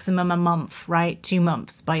maximum a month, right? 2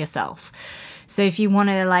 months by yourself. So if you want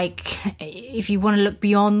to look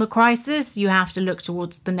beyond the crisis, you have to look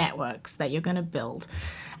towards the networks that you're going to build.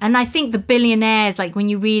 And I think the billionaires, when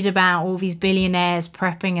you read about all these billionaires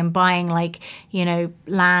prepping and buying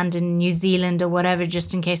land in New Zealand or whatever,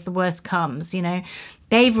 just in case the worst comes,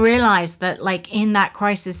 they've realized that in that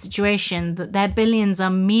crisis situation that their billions are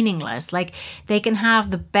meaningless. They can have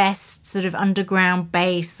the best sort of underground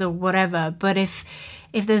base or whatever, but if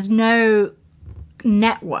there's no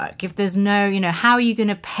network, if there's no, how are you going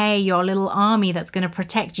to pay your little army that's going to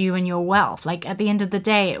protect you and your wealth? At the end of the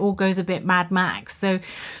day, it all goes a bit Mad Max. So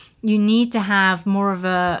you need to have more of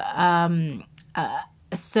a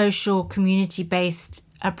social community-based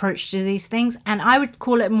approach to these things. And I would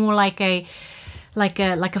call it more like a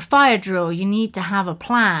fire drill. You need to have a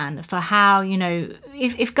plan for how,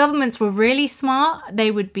 if governments were really smart,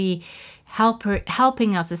 they would be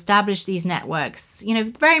helping us establish these networks,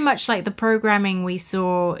 very much like the programming we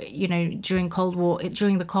saw, during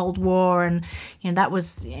the Cold War. And, that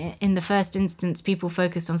was in the first instance, people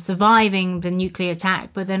focused on surviving the nuclear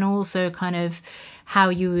attack, but then also kind of how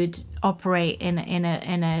you would operate in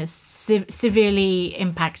a severely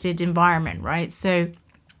impacted environment, right? So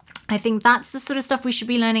I think that's the sort of stuff we should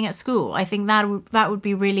be learning at school. I think that would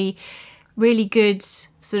be really, really good,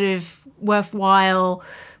 sort of worthwhile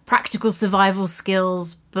practical survival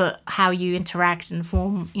skills, but how you interact and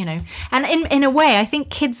form, And in a way, I think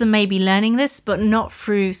kids are maybe learning this, but not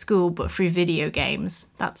through school, but through video games.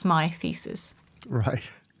 That's my thesis.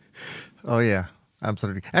 Right. Oh, yeah,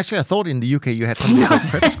 absolutely. Actually, I thought in the UK you had something called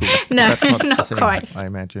prep school. No, that's not not the same, quite. I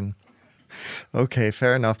imagine. Okay,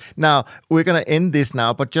 fair enough. Now, we're going to end this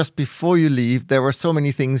now, but just before you leave, there were so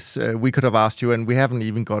many things we could have asked you, and we haven't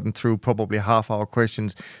even gotten through probably half our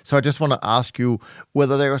questions. So I just want to ask you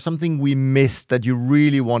whether there was something we missed that you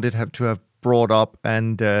really wanted to have brought up,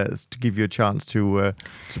 and to give you a chance to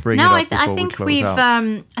bring it up before we close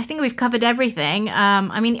out. I think we've covered everything.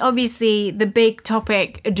 I mean, obviously, the big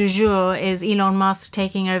topic du jour is Elon Musk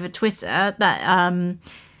taking over Twitter. That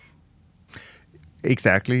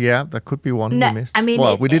exactly, yeah, that could be one we missed. I mean,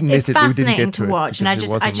 we didn't miss it. It's We didn't get fascinating to watch, and I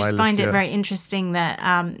just find it very interesting that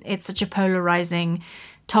it's such a polarizing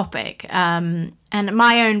topic. And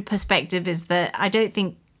my own perspective is that I don't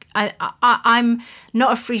think. I'm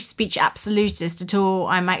not a free speech absolutist at all.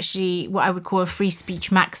 I'm actually what I would call a free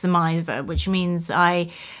speech maximizer, which means I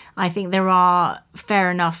think there are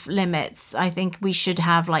fair enough limits. I think we should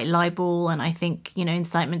have like libel, and I think, you know,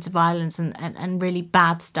 incitement to violence and really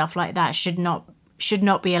bad stuff like that should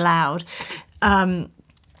not be allowed.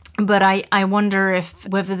 But I wonder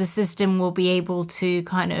whether the system will be able to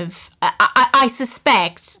kind of. I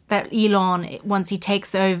suspect that Elon, once he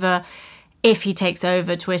takes over. If he takes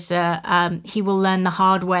over Twitter, he will learn the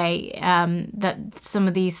hard way that some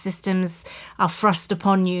of these systems are thrust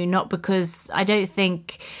upon you, not because I don't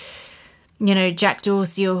think, you know, Jack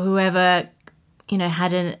Dorsey or whoever, you know,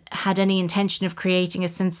 had any intention of creating a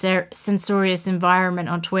censorious environment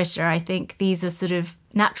on Twitter. I think these are sort of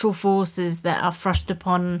natural forces that are thrust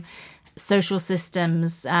upon social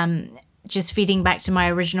systems. Just feeding back to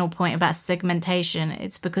my original point about segmentation,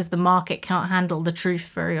 it's because the market can't handle the truth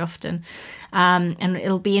very often, and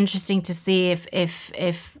it'll be interesting to see if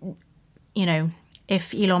you know,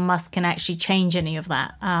 if Elon Musk can actually change any of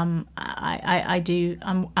that. I'm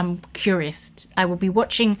curious. I will be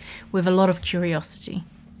watching with a lot of curiosity.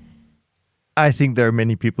 I think there are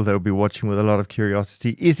many people that will be watching with a lot of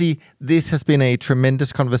curiosity. Izzy, this has been a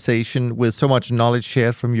tremendous conversation with so much knowledge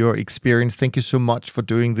shared from your experience. Thank you so much for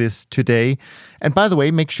doing this today. And by the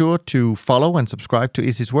way, make sure to follow and subscribe to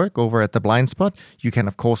Izzy's work over at The Blind Spot. You can,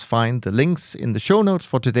 of course, find the links in the show notes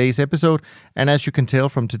for today's episode. And as you can tell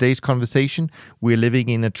from today's conversation, we're living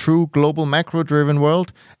in a true global macro-driven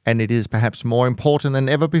world, and it is perhaps more important than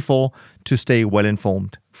ever before to stay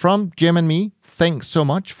well-informed. From Jem and me, thanks so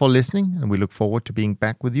much for listening, and we look forward to being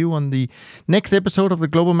back with you on the next episode of the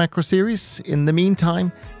Global Macro Series. In the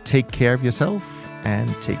meantime, take care of yourself and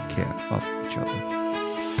take care of each other.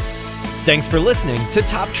 Thanks for listening to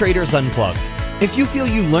Top Traders Unplugged. If you feel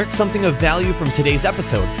you learned something of value from today's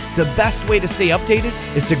episode, the best way to stay updated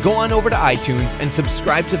is to go on over to iTunes and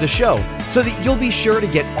subscribe to the show so that you'll be sure to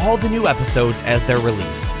get all the new episodes as they're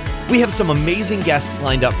released. We have some amazing guests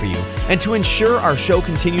lined up for you, and to ensure our show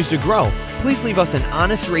continues to grow, please leave us an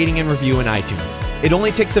honest rating and review in iTunes. It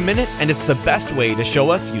only takes a minute, and it's the best way to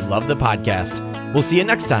show us you love the podcast. We'll see you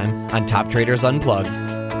next time on Top Traders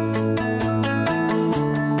Unplugged.